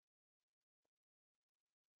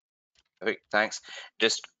 Thanks.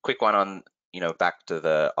 Just quick one on, back to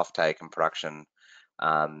the offtake and production.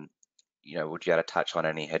 would you have to touch on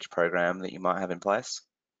any hedge program that you might have in place?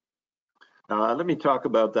 Let me talk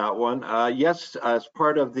about that one. Yes, as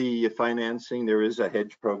part of the financing, there is a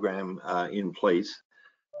hedge program in place.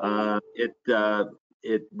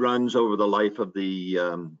 It runs over the life of the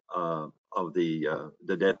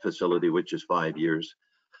debt facility, which is 5 years.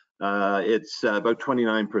 It's about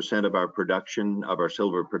 29% of our production, of our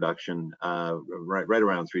silver production, right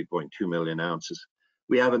around 3.2 million ounces.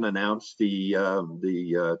 We haven't announced the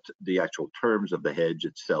actual terms of the hedge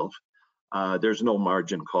itself. There's no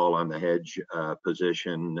margin call on the hedge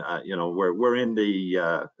position. We're in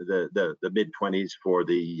the mid 20s for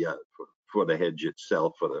the hedge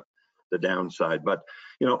itself, for the downside, but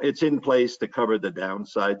it's in place to cover the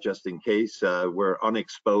downside just in case. We're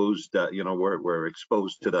unexposed. We're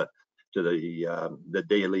exposed to the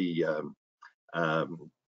daily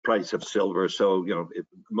price of silver. So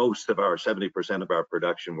most of our 70% of our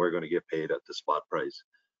production, we're going to get paid at the spot price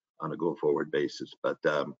on a go-forward basis. But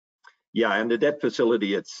yeah, and the debt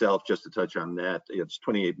facility itself, just to touch on that, it's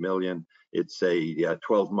 28 million. It's a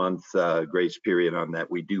 12-month grace period on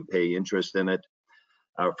that. We do pay interest in it.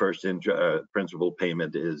 Our first principal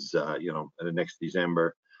payment is, next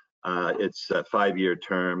December. It's a 5-year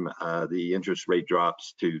term. The interest rate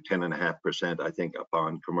drops to 10.5%, I think,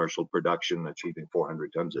 upon commercial production, achieving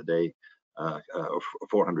 400 tons a day, or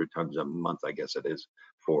 400 tons a month, I guess it is,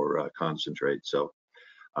 for concentrate. So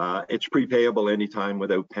it's prepayable anytime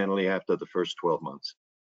without penalty after the first 12 months.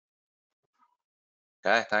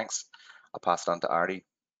 Okay, thanks. I'll pass it on to Artie.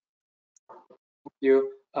 Thank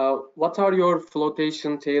you. What are your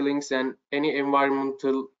flotation tailings and any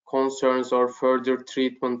environmental concerns or further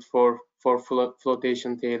treatment for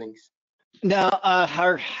flotation tailings? No,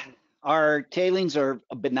 our tailings are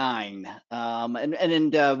benign.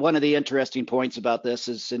 And one of the interesting points about this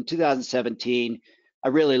is in 2017, I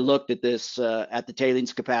really looked at this, at the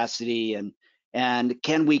tailings capacity and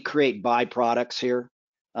can we create byproducts here,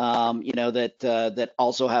 that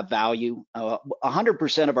also have value.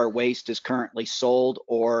 100% of our waste is currently sold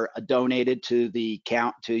or donated to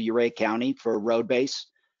Ouray County for road base.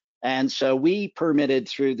 And so we permitted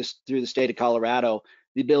through the state of Colorado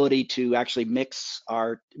the ability to actually mix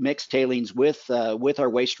tailings with our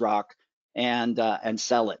waste rock and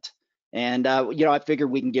sell it. And I figured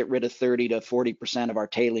we can get rid of 30 to 40% of our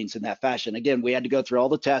tailings in that fashion. Again, we had to go through all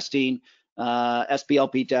the testing,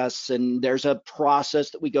 SPLP tests, and there's a process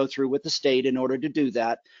that we go through with the state in order to do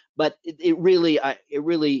that. But it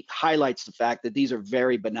really highlights the fact that these are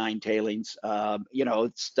very benign tailings.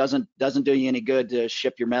 It doesn't do you any good to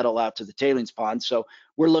ship your metal out to the tailings pond. So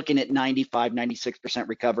we're looking at 95, 96%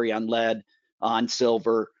 recovery on lead, on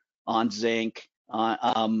silver, on zinc,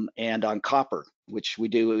 and on copper, which we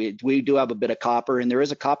do. We do have a bit of copper, and there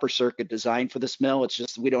is a copper circuit designed for this mill. It's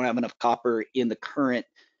just we don't have enough copper in the current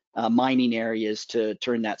mining areas to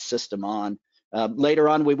turn that system on. Later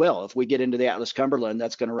on, we will. If we get into the Atlas Cumberland,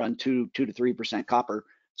 that's going to run 2 to 3% copper.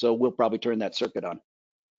 So we'll probably turn that circuit on.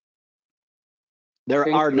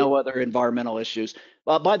 There are no other environmental issues.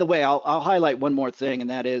 By the way, I'll highlight one more thing, and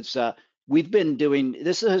that is we've been doing.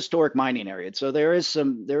 This is a historic mining area, so there is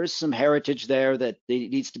some heritage there that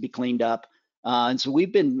needs to be cleaned up. And so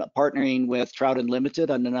we've been partnering with Trout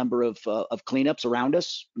Unlimited on a number of cleanups around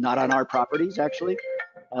us, not on our properties actually.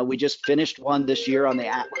 We just finished one this year on the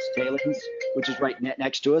Atlas tailings, which is right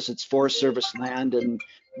next to us. It's Forest Service land, and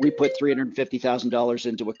we put $350,000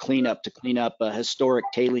 into a cleanup to clean up a historic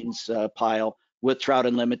tailings pile with Trout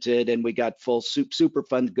Unlimited, and we got full super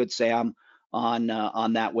fund Good Sam on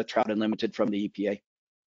that with Trout Unlimited from the EPA.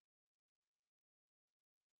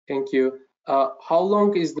 Thank you. How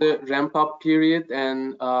long is the ramp-up period,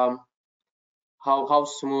 and how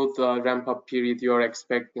smooth ramp-up period you're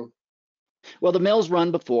expecting? Well, the mill's run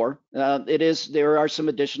before. There are some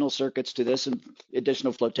additional circuits to this and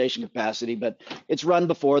additional flotation capacity, but it's run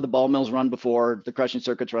before. The ball mill's run before. The crushing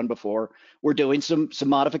circuit's run before. We're doing some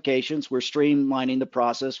modifications. We're streamlining the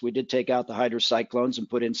process. We did take out the hydrocyclones and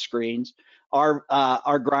put in screens.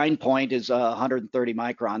 Our grind point is 130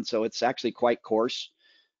 microns, so it's actually quite coarse.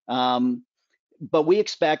 But we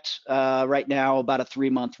expect right now about a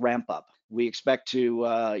 3-month ramp up. We expect to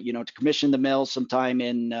commission the mill sometime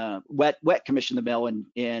in wet commission the mill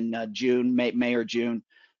in June, May or June,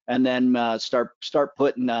 and then start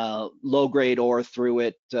putting low grade ore through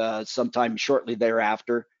it sometime shortly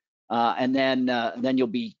thereafter. And then you'll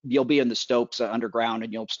be in the stopes underground,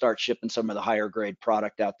 and you'll start shipping some of the higher grade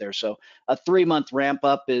product out there. So a 3-month ramp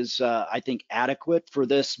up is I think adequate for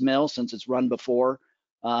this mill since it's run before,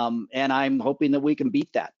 and I'm hoping that we can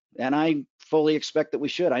beat that. And I fully expect that we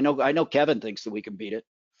should. I know Kevin thinks that we can beat it.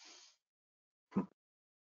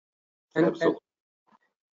 And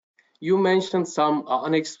You mentioned some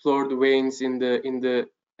unexplored veins in the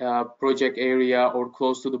project area or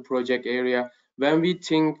close to the project area. When we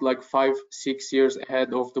think like 5-6 years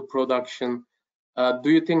ahead of the production, do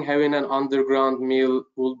you think having an underground mill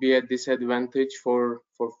will be a disadvantage for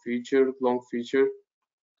long future?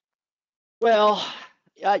 Well,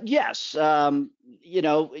 yes. You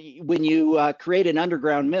know, when you create an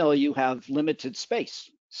underground mill, you have limited space.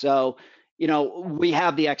 So, you know, we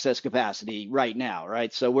have the excess capacity right now,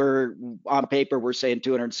 right? So we're on paper, we're saying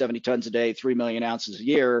 270 tons a day, 3 million ounces a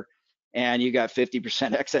year, and you got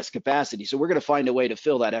 50% excess capacity. So we're going to find a way to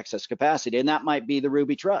fill that excess capacity, and that might be the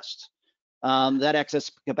Ruby Trust. That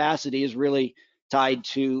excess capacity is really tied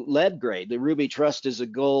to lead grade. The Ruby Trust is a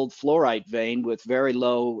gold fluorite vein with very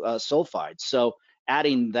low sulfides. So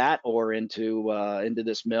adding that ore into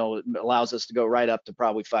this mill allows us to go right up to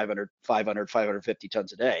probably 550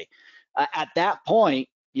 tons a day. At that point,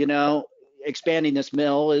 you know, expanding this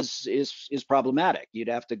mill is problematic. You'd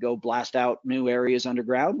have to go blast out new areas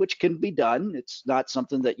underground, which can be done. It's not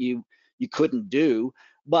something that you couldn't do.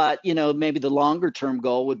 But, you know, maybe the longer term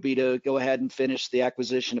goal would be to go ahead and finish the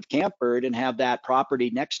acquisition of Campbird and have that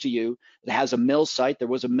property next to you that has a mill site. There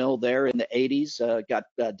was a mill there in the 80s, got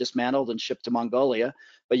dismantled and shipped to Mongolia,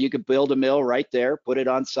 but you could build a mill right there, put it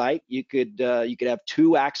on site. You could have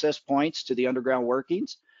 2 access points to the underground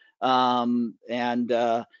workings, and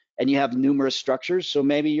you have numerous structures. So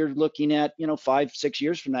maybe you're looking at, you know, 5-6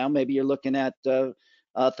 years from now, maybe you're looking at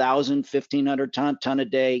 1,000, 1,500 ton a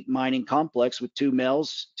day mining complex with 2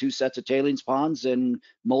 mills, 2 sets of tailings ponds, and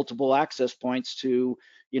multiple access points to,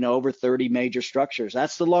 you know, over 30 major structures.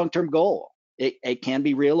 That's the long-term goal. It can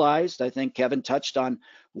be realized. I think Kevin touched on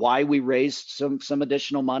why we raised some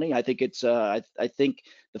additional money. I think it's I think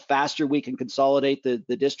the faster we can consolidate the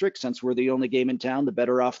district, since we're the only game in town, the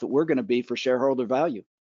better off that we're going to be for shareholder value.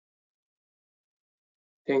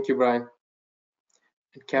 Thank you, Brian.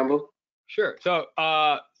 And Campbell? Sure. So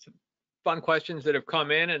some fun questions that have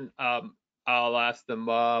come in, and I'll ask them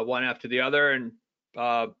one after the other, and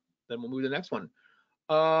then we'll move to the next one.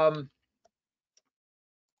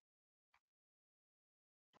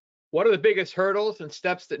 What are the biggest hurdles and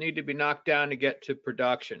steps that need to be knocked down to get to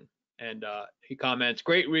production? And he comments,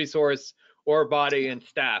 great resource, ore body, and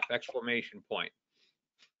staff, exclamation point.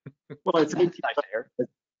 Well,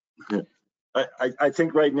 I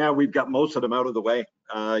think right now we've got most of them out of the way.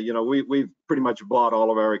 You know, we've pretty much bought all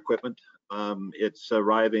of our equipment. It's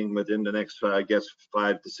arriving within the next, I guess,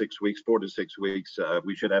 5 to 6 weeks, 4 to 6 weeks.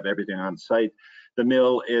 We should have everything on site. The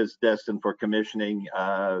mill is destined for commissioning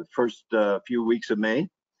first few weeks of May.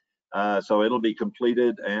 So it'll be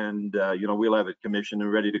completed, and you know, we'll have it commissioned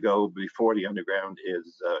and ready to go before the underground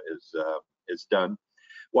is done.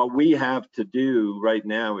 What we have to do right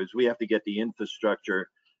now is we have to get the infrastructure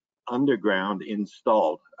underground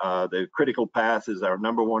installed. The critical path is our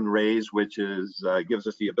 #1 raise, which is gives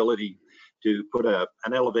us the ability to put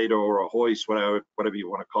an elevator or a hoist, whatever you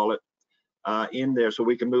want to call it, in there, so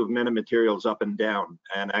we can move men and materials up and down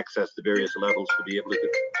and access the various levels to be able to do.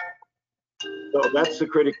 So that's the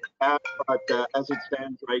critical path, but as it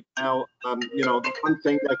stands right now, you know, the one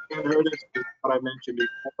thing that can hurt us is what I mentioned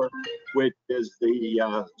before, which is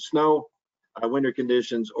the snow, winter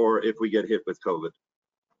conditions, or if we get hit with COVID.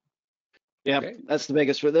 Yeah, Okay. that's the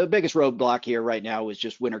biggest roadblock here right now is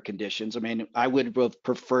just winter conditions. I mean, I would have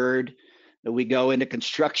preferred that we go into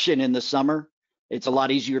construction in the summer. It's a lot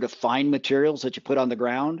easier to find materials that you put on the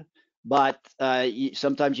ground, but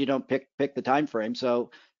sometimes you don't pick the time frame. So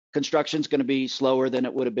construction's going to be slower than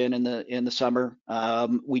it would have been in the summer.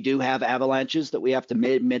 We do have avalanches that we have to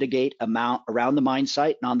mitigate around the mine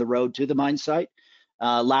site and on the road to the mine site.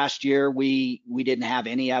 Last year, we didn't have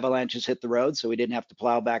any avalanches hit the road, so we didn't have to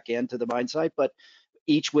plow back into the mine site, but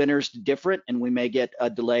each winter's different, and we may get a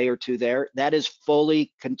delay or two there. That is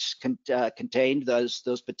fully contained. Those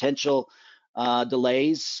potential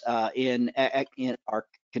delays are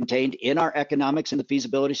contained in our economics in the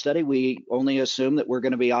feasibility study. We only assume that we're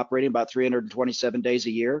going to be operating about 327 days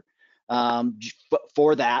a year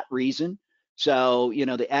for that reason. So, you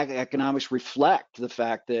know, the economics reflect the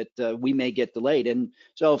fact that we may get delayed. And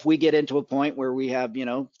so if we get into a point where we have, you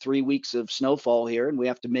know, 3 weeks of snowfall here and we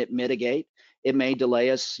have to mitigate, it may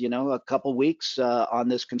delay us, you know, a couple weeks on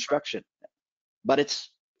this construction, but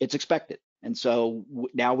it's expected. And so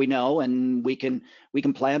now we know, and we can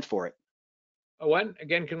plan for it. When,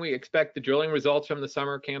 again, can we expect the drilling results from the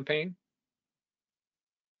summer campaign?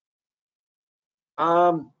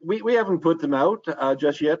 We haven't put them out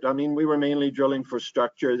just yet. I mean, we were mainly drilling for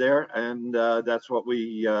structure there, and that's what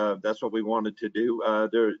we wanted to do.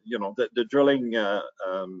 There, you know, the drilling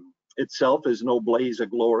itself is no blaze of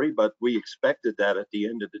glory, but we expected that at the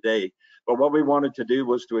end of the day. But what we wanted to do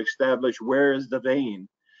was to establish where is the vein,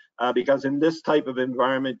 because in this type of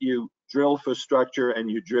environment, you drill for structure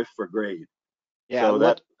and you drift for grade. Yeah.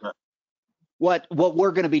 So what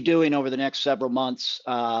we're going to be doing over the next several months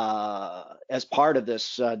as part of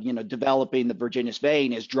this, developing the Virginius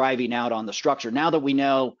vein is driving out on the structure. Now that we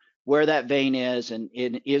know where that vein is, and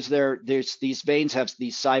there's these veins have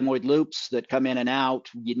these sigmoid loops that come in and out.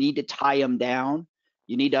 You need to tie them down.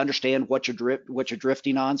 You need to understand what you're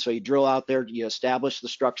drifting on. So you drill out there, you establish the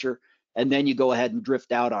structure, and then you go ahead and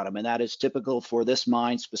drift out on them. And that is typical for this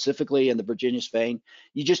mine, specifically in the Virginius vein.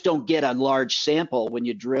 You just don't get a large sample when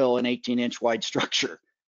you drill an 18-inch wide structure,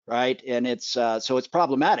 right? And it's so it's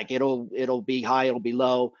problematic. It'll be high, it'll be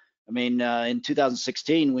low. I mean, in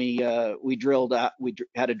 2016, we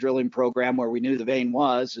had a drilling program where we knew the vein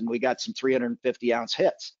was, and we got some 350-ounce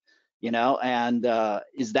hits. And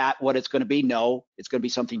is that what it's going to be? No, it's going to be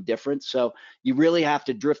something different. So you really have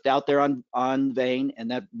to drift out there on vein, and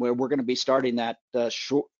that where we're going to be starting that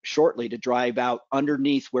shortly to drive out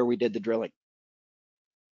underneath where we did the drilling.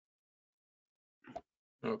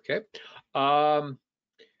 Okay.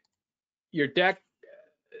 Your deck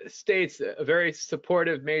states a very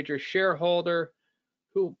supportive major shareholder.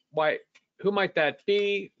 Who might that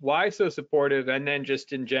be? Why so supportive? And then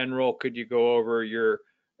just in general, could you go over your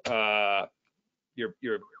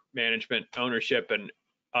management ownership and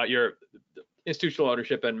your institutional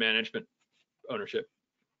ownership and management ownership?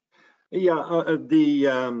 Yeah, the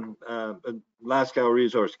Lascaux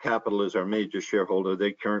Resource Capital is our major shareholder.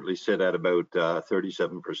 They currently sit at about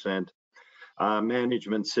 37%.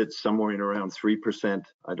 Management sits somewhere in around 3%.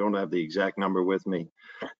 I don't have the exact number with me,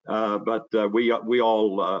 but we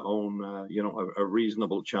all own a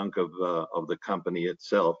reasonable chunk of the company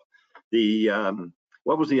itself.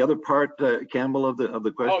 What was the other part, Campbell, of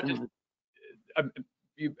the question?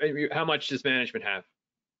 How much does management have?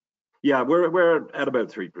 Yeah, we're at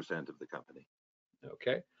about 3% of the company.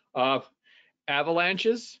 Okay.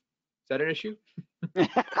 Avalanches, is that an issue?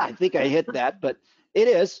 I think I hit that, but it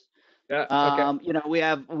is. Yeah.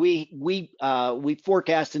 Okay. We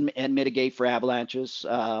forecast and mitigate for avalanches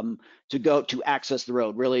to access the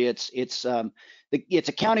road. Really, it's a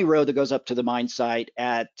county road that goes up to the mine site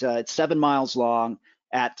at it's 7 miles long,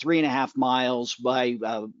 at 3.5 miles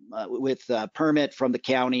with permit from the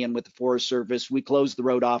county and with the Forest Service. We close the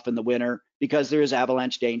road off in the winter because there is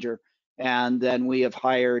avalanche danger. And then we have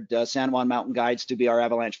hired San Juan Mountain Guides to be our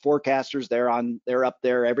avalanche forecasters. They're up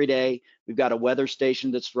there every day. We've got a weather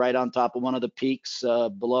station that's right on top of one of the peaks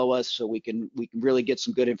below us, so we can really get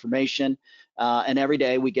some good information. And every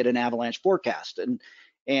day we get an avalanche forecast.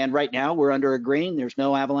 And right now we're under a green. There's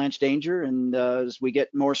no avalanche danger. And as we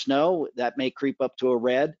get more snow, that may creep up to a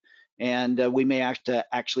red. And we may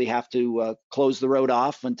actually have to close the road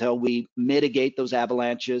off until we mitigate those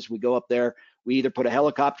avalanches. We go up there. We either put a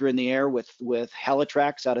helicopter in the air with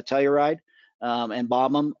helitrax out of Telluride and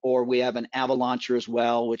bomb them, or we have an avalancher as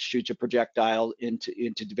well, which shoots a projectile into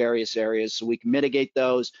various areas, so we can mitigate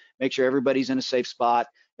those, make sure everybody's in a safe spot,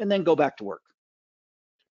 and then go back to work.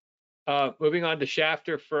 Moving on to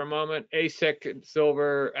Shafter for a moment, ASIC,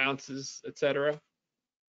 silver ounces, etc.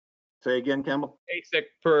 Say again, Campbell? ASIC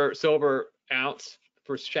per silver ounce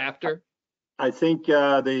for Shafter. I think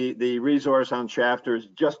the resource on Shafter is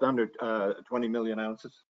just under 20 million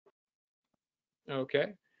ounces.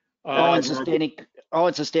 Okay. All-in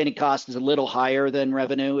sustaining cost is a little higher than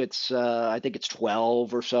revenue. It's I think it's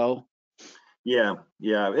 12 or so. Yeah,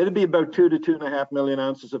 it'd be about 2 to 2.5 million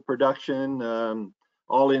ounces of production.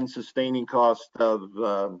 All-in sustaining cost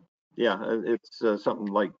of it's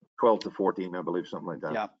something like 12 to 14, I believe, something like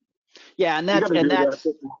that. Yeah, and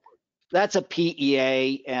that's a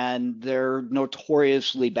PEA, and they're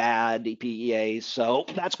notoriously bad PEAs. So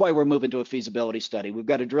that's why we're moving to a feasibility study. We've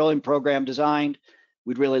got a drilling program designed.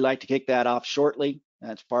 We'd really like to kick that off shortly.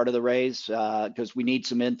 That's part of the raise because we need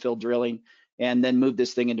some infill drilling, and then move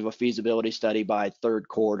this thing into a feasibility study by third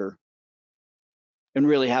quarter and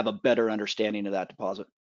really have a better understanding of that deposit.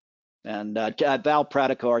 And Val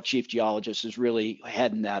Pratico, our chief geologist, is really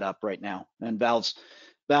heading that up right now. And Val's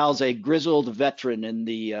a grizzled veteran in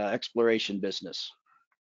the exploration business.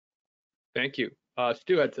 Thank you.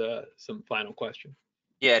 Stu had some final question.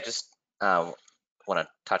 Yeah, just want to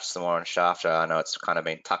touch some more on Shafter. I know it's kind of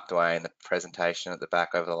been tucked away in the presentation at the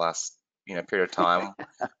back over the last period of time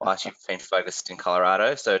whilst you've been focused in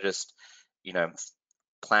Colorado. So just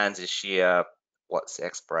plans this year. What's the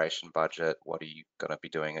exploration budget? What are you going to be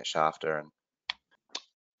doing at Shafter? And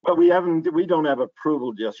But we don't have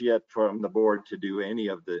approval just yet from the board to do any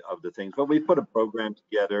of the things. But we put a program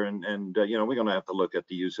together, and you know, we're going to have to look at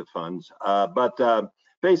the use of funds.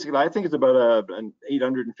 Basically, I think it's about an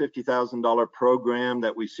 $850,000 program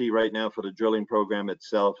that we see right now for the drilling program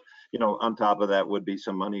itself. You know, on top of that would be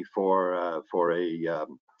some money for a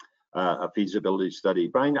feasibility study.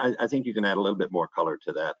 Brian, I think you can add a little bit more color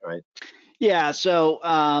to that, right? Yeah, so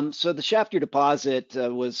the Shafter deposit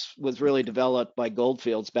was really developed by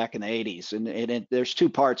Goldfields back in the 80s, and there's two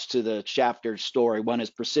parts to the Shafter story. One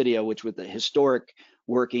is Presidio, which with the historic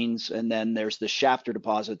workings, and then there's the Shafter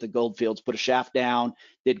deposit. The Goldfields put a shaft down,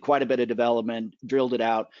 did quite a bit of development, drilled it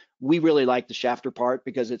out. We really like the Shafter part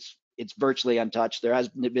because it's virtually untouched. There has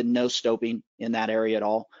been no stoping in that area at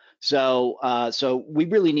all. So we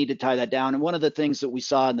really need to tie that down. And one of the things that we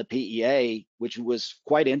saw in the PEA, which was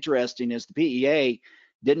quite interesting, is the PEA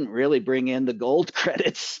didn't really bring in the gold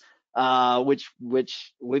credits, which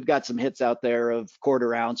we've got some hits out there of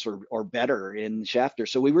quarter ounce or better in Shafter.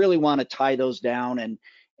 So we really want to tie those down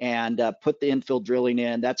and put the infill drilling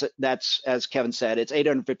in. That's as Kevin said, it's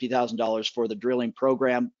 $850,000 for the drilling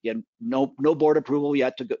program. Again, no board approval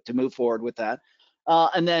yet to move forward with that.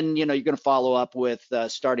 And then, you know, you're going to follow up with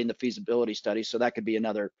starting the feasibility study. So that could be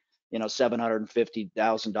another, you know,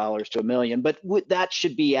 $750,000 to $1 million. But that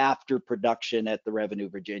should be after production at the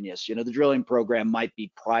Revenue-Virginius. You know, the drilling program might be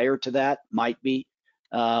prior to that, might be.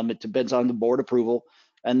 It depends on the board approval.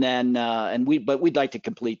 And then, but we'd like to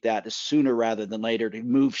complete that sooner rather than later to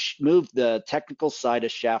move the technical side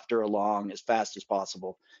of Shafter along as fast as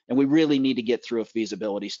possible. And we really need to get through a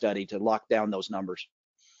feasibility study to lock down those numbers.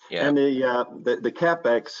 Yeah. And the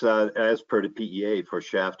capex as per the PEA for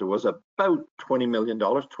Shafter was about $20 million,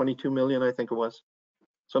 $22 million, I think it was.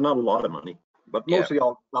 So not a lot of money, but mostly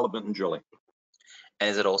all development and drilling. And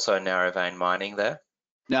is it also narrow vein mining there?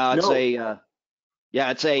 No, it's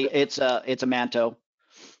it's a manto.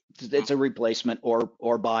 It's a replacement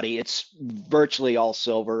ore body. It's virtually all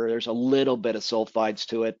silver. There's a little bit of sulfides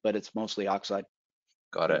to it, but it's mostly oxide.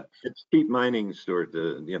 Got it. It's cheap mining, Stuart.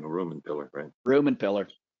 You know, room and pillar, right? Room and pillar.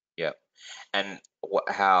 Yep. And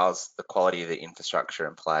how's the quality of the infrastructure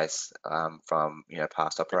in place from, you know,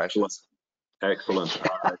 past operations? Excellent.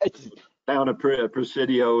 Town of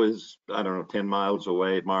Presidio is, I don't know, 10 miles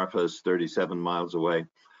away. Marfa is 37 miles away.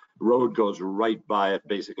 Road goes right by it,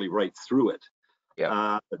 basically right through it.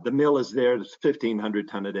 Yeah. The mill is there. It's 1,500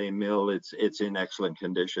 ton a day mill. It's in excellent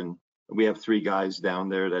condition. We have 3 guys down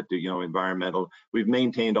there that do, you know, environmental. We've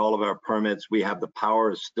maintained all of our permits. We have the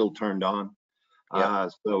power is still turned on.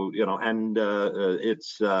 So, you know, and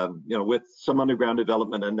it's, you know, with some underground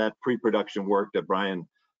development and that pre-production work that Brian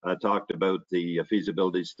talked about, the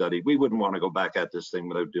feasibility study, we wouldn't want to go back at this thing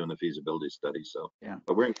without doing the feasibility study. So, yeah,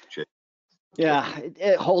 but we're in good shape. Yeah,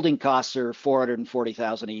 holding costs are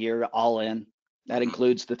 $440,000 a year all in. That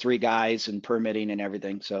includes the 3 guys and permitting and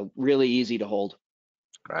everything. So really easy to hold.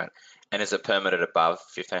 Right. And is it permitted above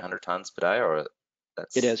 1,500 tons per day, or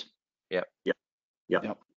that's? It is. Yep. Yep.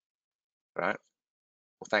 Right.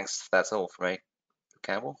 Well, thanks. That's all for me,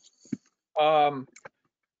 Campbell.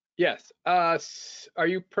 Yes. Are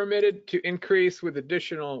you permitted to increase with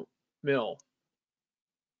additional mill?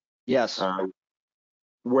 Yes.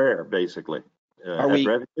 Where basically? Are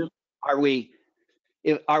we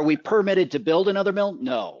permitted to build another mill?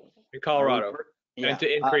 No. In Colorado, and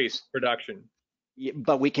to increase production.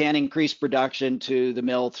 But we can increase production to the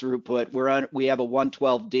mill throughput. We have a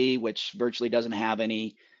 112D, which virtually doesn't have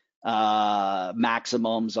any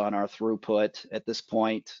maximums on our throughput at this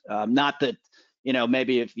point. Not that, you know,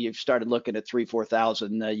 maybe if you started looking at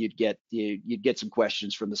 3,000-4,000, you'd get some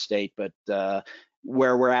questions from the state. But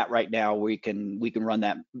where we're at right now, we can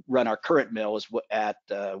run our current mill at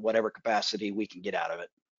whatever capacity we can get out of it.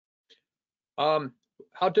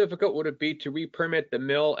 How difficult would it be to re-permit the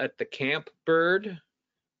mill at the camp, Bird? Is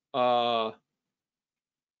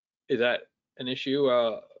that an issue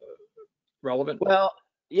relevant? Well,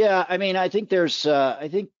 yeah, I mean, I think there's,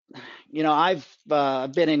 you know, I've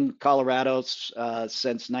been in Colorado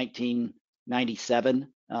since 1997.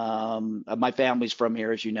 My family's from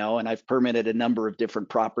here, as you know, and I've permitted a number of different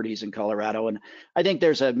properties in Colorado. And I think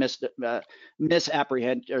there's a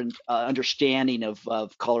misapprehension, understanding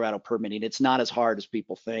of Colorado permitting. It's not as hard as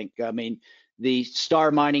people think. I mean, the Star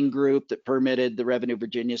Mining Group that permitted the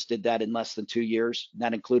Revenue-Virginius did that in less than 2 years. And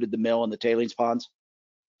that included the mill and the tailings ponds.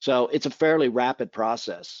 So it's a fairly rapid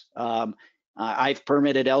process. I've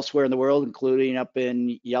permitted elsewhere in the world, including up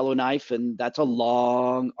in Yellowknife, and that's a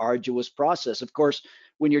long, arduous process. Of course,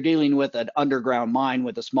 when you're dealing with an underground mine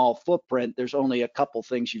with a small footprint, there's only a couple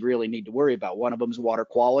things you really need to worry about. One of them is water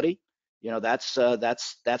quality, You know, that's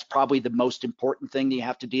probably the most important thing that you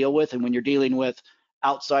have to deal with. And when you're dealing with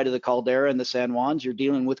outside of the caldera and the San Juans, you're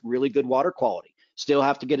dealing with really good water quality. Still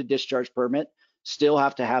have to get a discharge permit. Still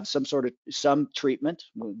have to have some treatment.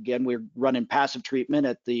 Again, we're running passive treatment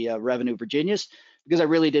at the Revenue-Virginius because I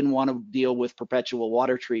really didn't want to deal with perpetual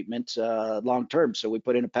water treatment long term. So we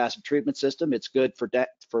put in a passive treatment system. It's good for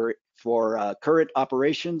current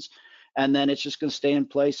operations, and then it's just going to stay in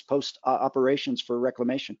place post operations for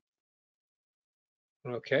reclamation.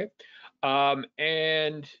 Okay.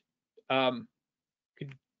 Could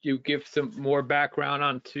you give some more background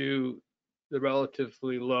onto the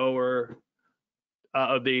relatively lower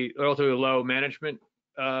the relatively low management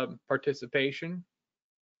participation?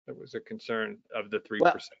 That was a concern of the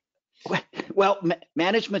 3%. Well,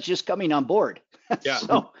 management's just coming on board. Yeah.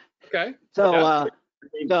 So, okay. So,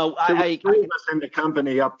 Yeah. So I was in the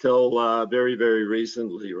company up till very, very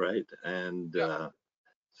recently, right? And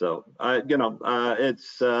so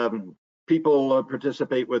it's people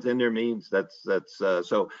participate within their means. That's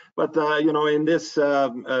so. But in this, do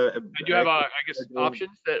you have I guess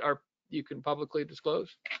options that you can publicly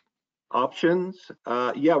disclose? Options?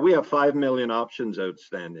 Yeah, we have 5 million options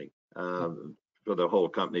outstanding for the whole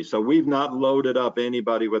company. So we've not loaded up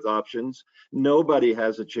anybody with options. Nobody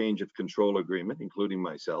has a change of control agreement, including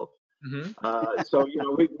myself. Mm-hmm. So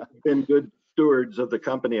we've been good stewards of the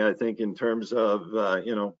company, I think, in terms of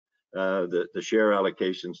the share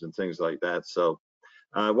allocations and things like that. So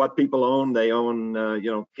what people own, they own,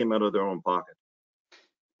 came out of their own pocket.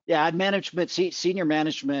 Yeah, management, senior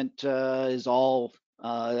management is all,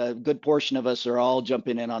 a good portion of us are all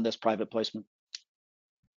jumping in on this private placement.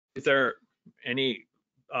 Is there any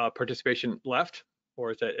participation left, or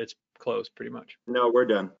is it's closed pretty much? No, we're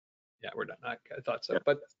done. Yeah, we're done. I thought so, yeah.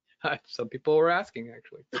 But some people were asking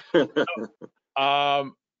actually.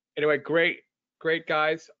 Anyway, great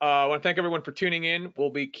guys. I want to thank everyone for tuning in. We'll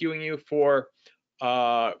be queuing you for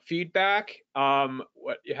feedback.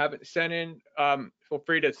 What you haven't sent in, feel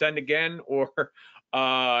free to send again, or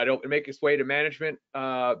it'll make its way to management,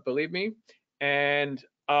 believe me. And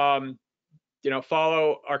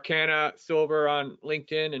follow Aurcana Silver on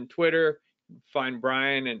LinkedIn and Twitter. Find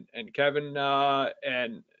Brian and Kevin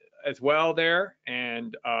and as well there,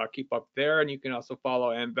 and keep up there. And you can also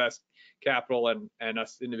follow Amvest Capital and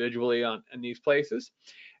us individually in these places.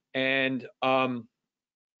 And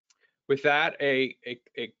with that, a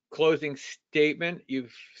closing statement.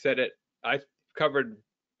 You've said it. I've covered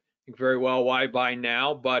very well why buy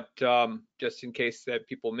now, but just in case that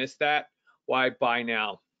people missed that, why buy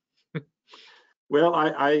now? Well,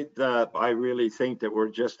 I really think that we're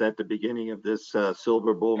just at the beginning of this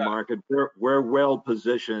silver bull market. We're well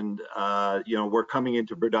positioned. We're coming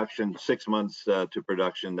into production 6 months to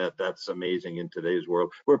production. That's amazing in today's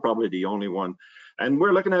world. We're probably the only one, and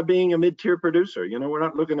we're looking at being a mid-tier producer. We're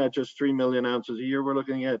not looking at just 3 million ounces a year. We're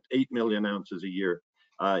looking at 8 million ounces a year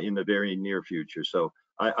in the very near future. So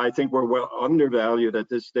I think we're well undervalued at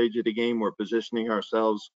this stage of the game. We're positioning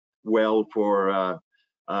ourselves well for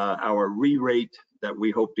our re-rate that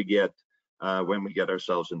we hope to get when we get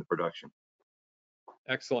ourselves into production.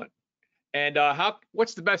 Excellent. And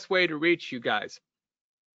what's the best way to reach you guys?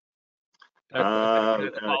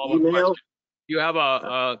 Email. Do you have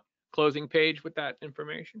a closing page with that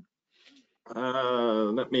information?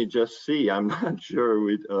 Let me just see. I'm not sure.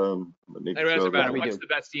 Let me what's the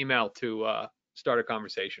best email to start a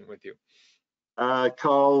conversation with you?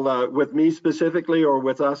 Call with me specifically, or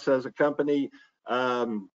with us as a company. At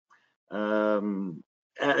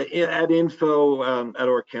info at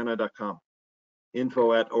Aurcana.com.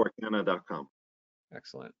 info@Aurcana.com.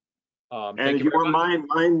 Excellent. And if you want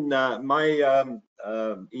my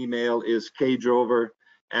email is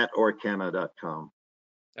kdrover@Aurcana.com.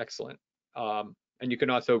 Excellent. And you can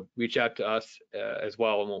also reach out to us as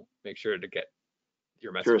well, and we'll make sure to get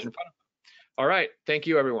your message in front of them. All right. Thank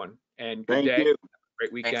you, everyone, and good day. You.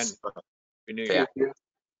 Great weekend. Thanks. Happy New Year.